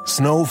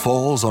 Snow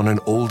falls on an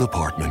old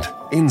apartment.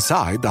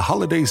 Inside, the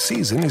holiday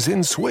season is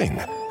in swing.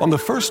 On the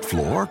first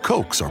floor,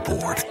 Cokes are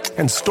poured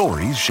and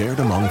stories shared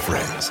among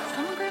friends.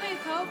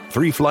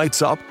 3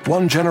 flights up,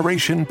 one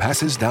generation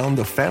passes down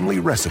the family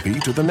recipe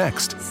to the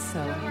next.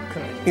 So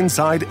good.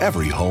 Inside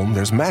every home,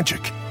 there's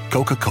magic.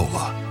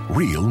 Coca-Cola.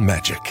 Real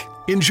magic.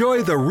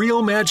 Enjoy the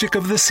real magic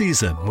of the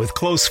season with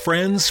close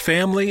friends,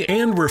 family,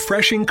 and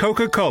refreshing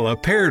Coca-Cola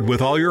paired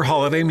with all your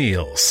holiday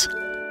meals.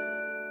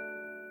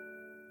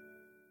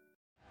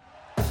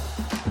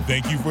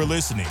 Thank you for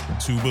listening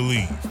to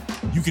Believe.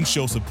 You can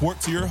show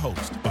support to your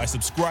host by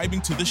subscribing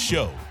to the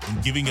show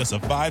and giving us a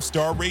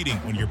 5-star rating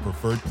on your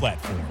preferred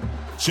platform.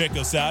 Check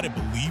us out at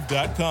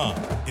Believe.com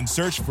and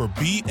search for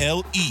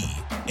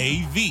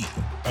BLEAV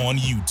on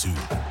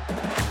YouTube.